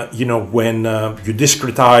 when you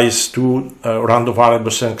discretize two random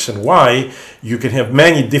variables x and y, you can have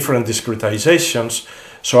many different discretizations.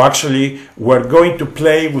 So actually, we're going to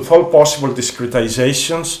play with all possible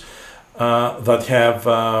discretizations that have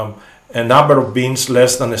a number of bins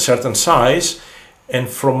less than a certain size. And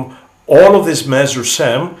from all of these measures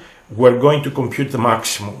m, we're going to compute the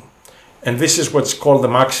maximum. And this is what's called the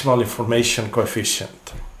maximal information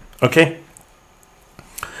coefficient. Okay?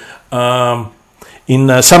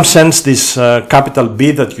 In some sense, this capital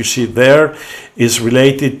B that you see there is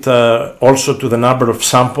related also to the number of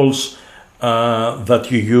samples that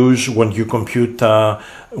you use when you compute,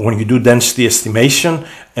 when you do density estimation,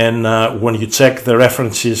 and when you check the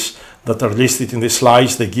references that are listed in the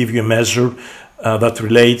slides, they give you a measure that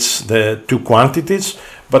relates the two quantities.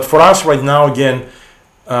 But for us right now, again,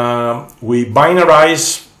 we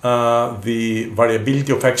binarize the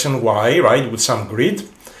variability of x and y, right, with some grid.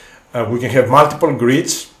 We can have multiple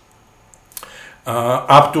grids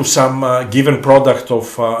up to some given product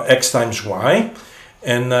of x times y.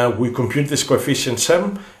 And we compute this coefficient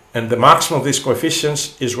m, and the maximum of these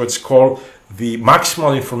coefficients is what's called the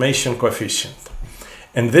maximal information coefficient.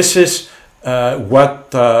 And this is what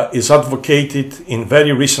is advocated in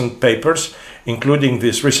very recent papers, including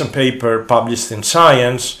this recent paper published in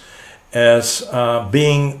Science, as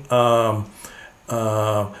being the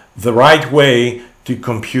right way to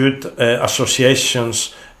compute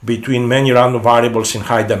associations between many random variables in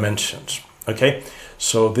high dimensions. Okay,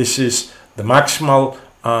 so this is the maximal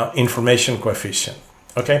information coefficient.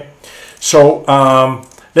 Okay, so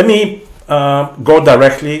let me go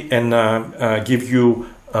directly and give you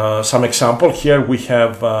some example. Here we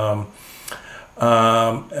have a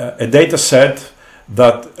data set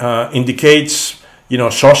that indicates,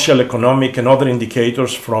 social, economic, and other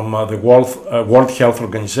indicators from the World Health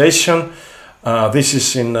Organization. This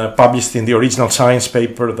is published in the original science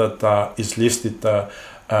paper that is listed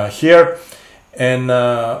here. And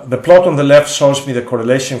the plot on the left shows me the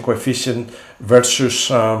correlation coefficient versus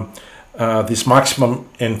this maximum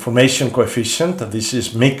information coefficient. This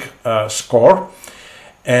is MIC score.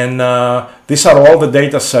 And these are all the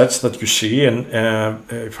data sets that you see. And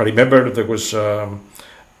if I remember, there was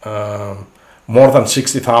more than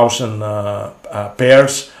 60,000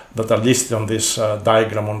 pairs that are listed on this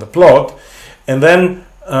diagram on the plot. And then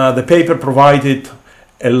the paper provided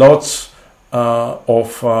a lot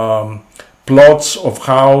of plots of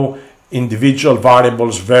how individual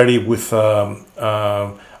variables vary with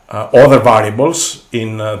other variables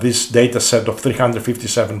in this data set of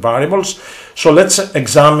 357 variables. So let's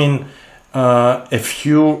examine a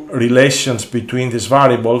few relations between these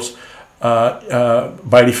variables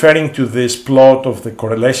by referring to this plot of the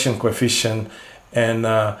correlation coefficient and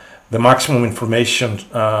the maximum information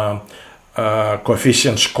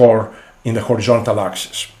coefficient score in the horizontal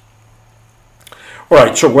axis. All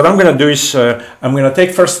right, so what I'm going to do is I'm going to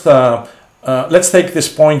take first, let's take this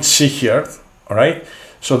point C here, all right?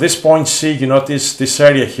 So this point C, you notice this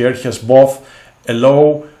area here has both a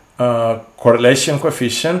low correlation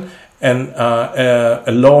coefficient and a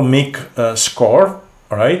low MIC score,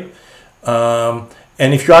 all right?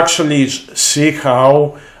 And if you actually see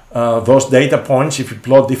how those data points, if you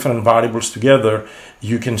plot different variables together,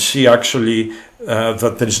 you can see actually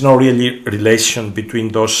that there is no really relation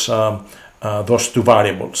between those two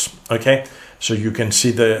variables, okay? So you can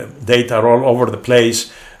see the data are all over the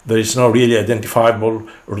place. There is no really identifiable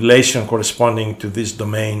relation corresponding to this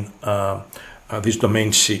domain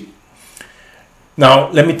C. Now,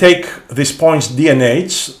 let me take these points D and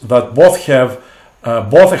H that both have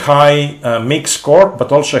both a high MIC score,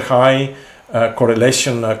 but also a high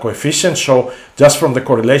correlation coefficient. So just from the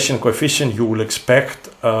correlation coefficient, you will expect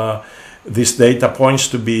these data points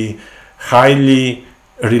to be highly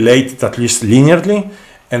related, at least linearly.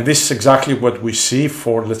 And this is exactly what we see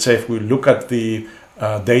for, let's say, if we look at the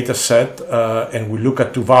data set and we look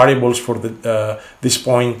at two variables for this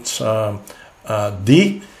point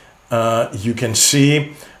D, you can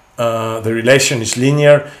see the relation is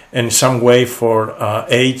linear, and in some way for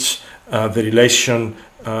H, the relation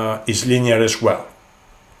is linear as well.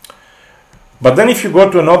 But then if you go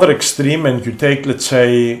to another extreme and you take, let's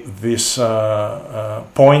say, these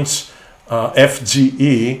points F, G,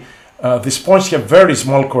 E, these points have very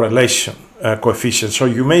small correlation coefficient. So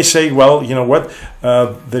you may say, well, you know what,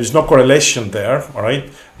 there is no correlation there, all right,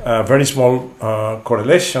 very small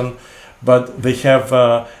correlation, but they have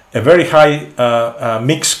a very high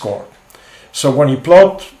MIC score. So when you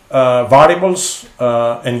plot variables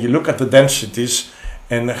and you look at the densities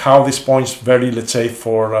and how these points vary, let's say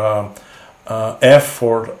for F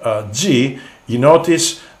or G, you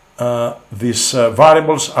notice these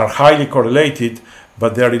variables are highly correlated,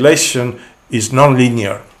 but their relation is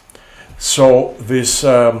nonlinear. So this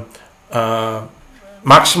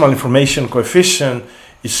maximal information coefficient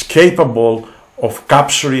is capable of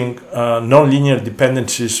capturing nonlinear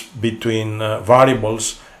dependencies between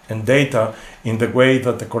variables and data in the way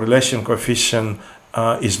that the correlation coefficient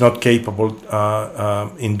is not capable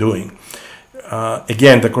in doing.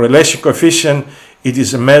 Again, the correlation coefficient, it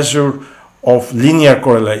is a measure of linear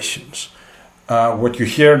correlations. What you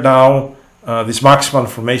hear now, this maximal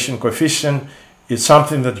information coefficient, is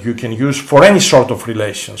something that you can use for any sort of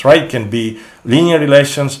relations, right? It can be linear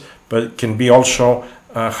relations, but it can be also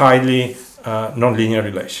highly nonlinear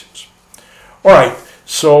relations. All right,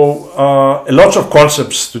 so lots of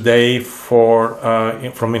concepts today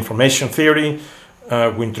from information theory.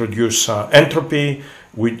 We introduce entropy,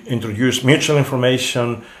 we introduce mutual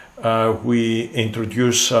information, we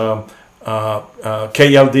introduce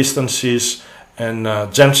KL distances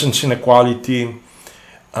and Jensen's inequality,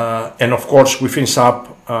 and of course we finish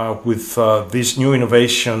up with this new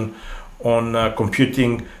innovation on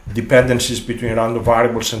computing dependencies between random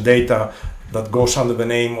variables and data that goes under the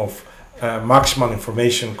name of maximal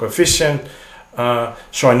information coefficient.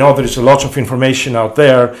 So I know there is a lot of information out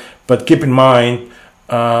there, but keep in mind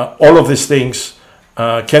all of these things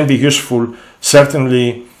can be useful.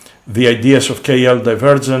 Certainly the ideas of KL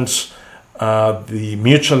divergence, the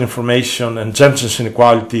mutual information, and Jensen's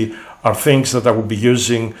inequality are things that I will be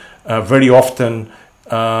using very often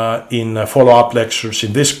in follow-up lectures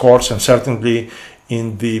in this course, and certainly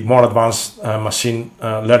in the more advanced machine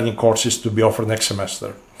learning courses to be offered next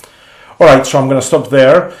semester. All right, so I'm going to stop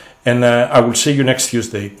there, and I will see you next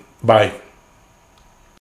Tuesday. Bye.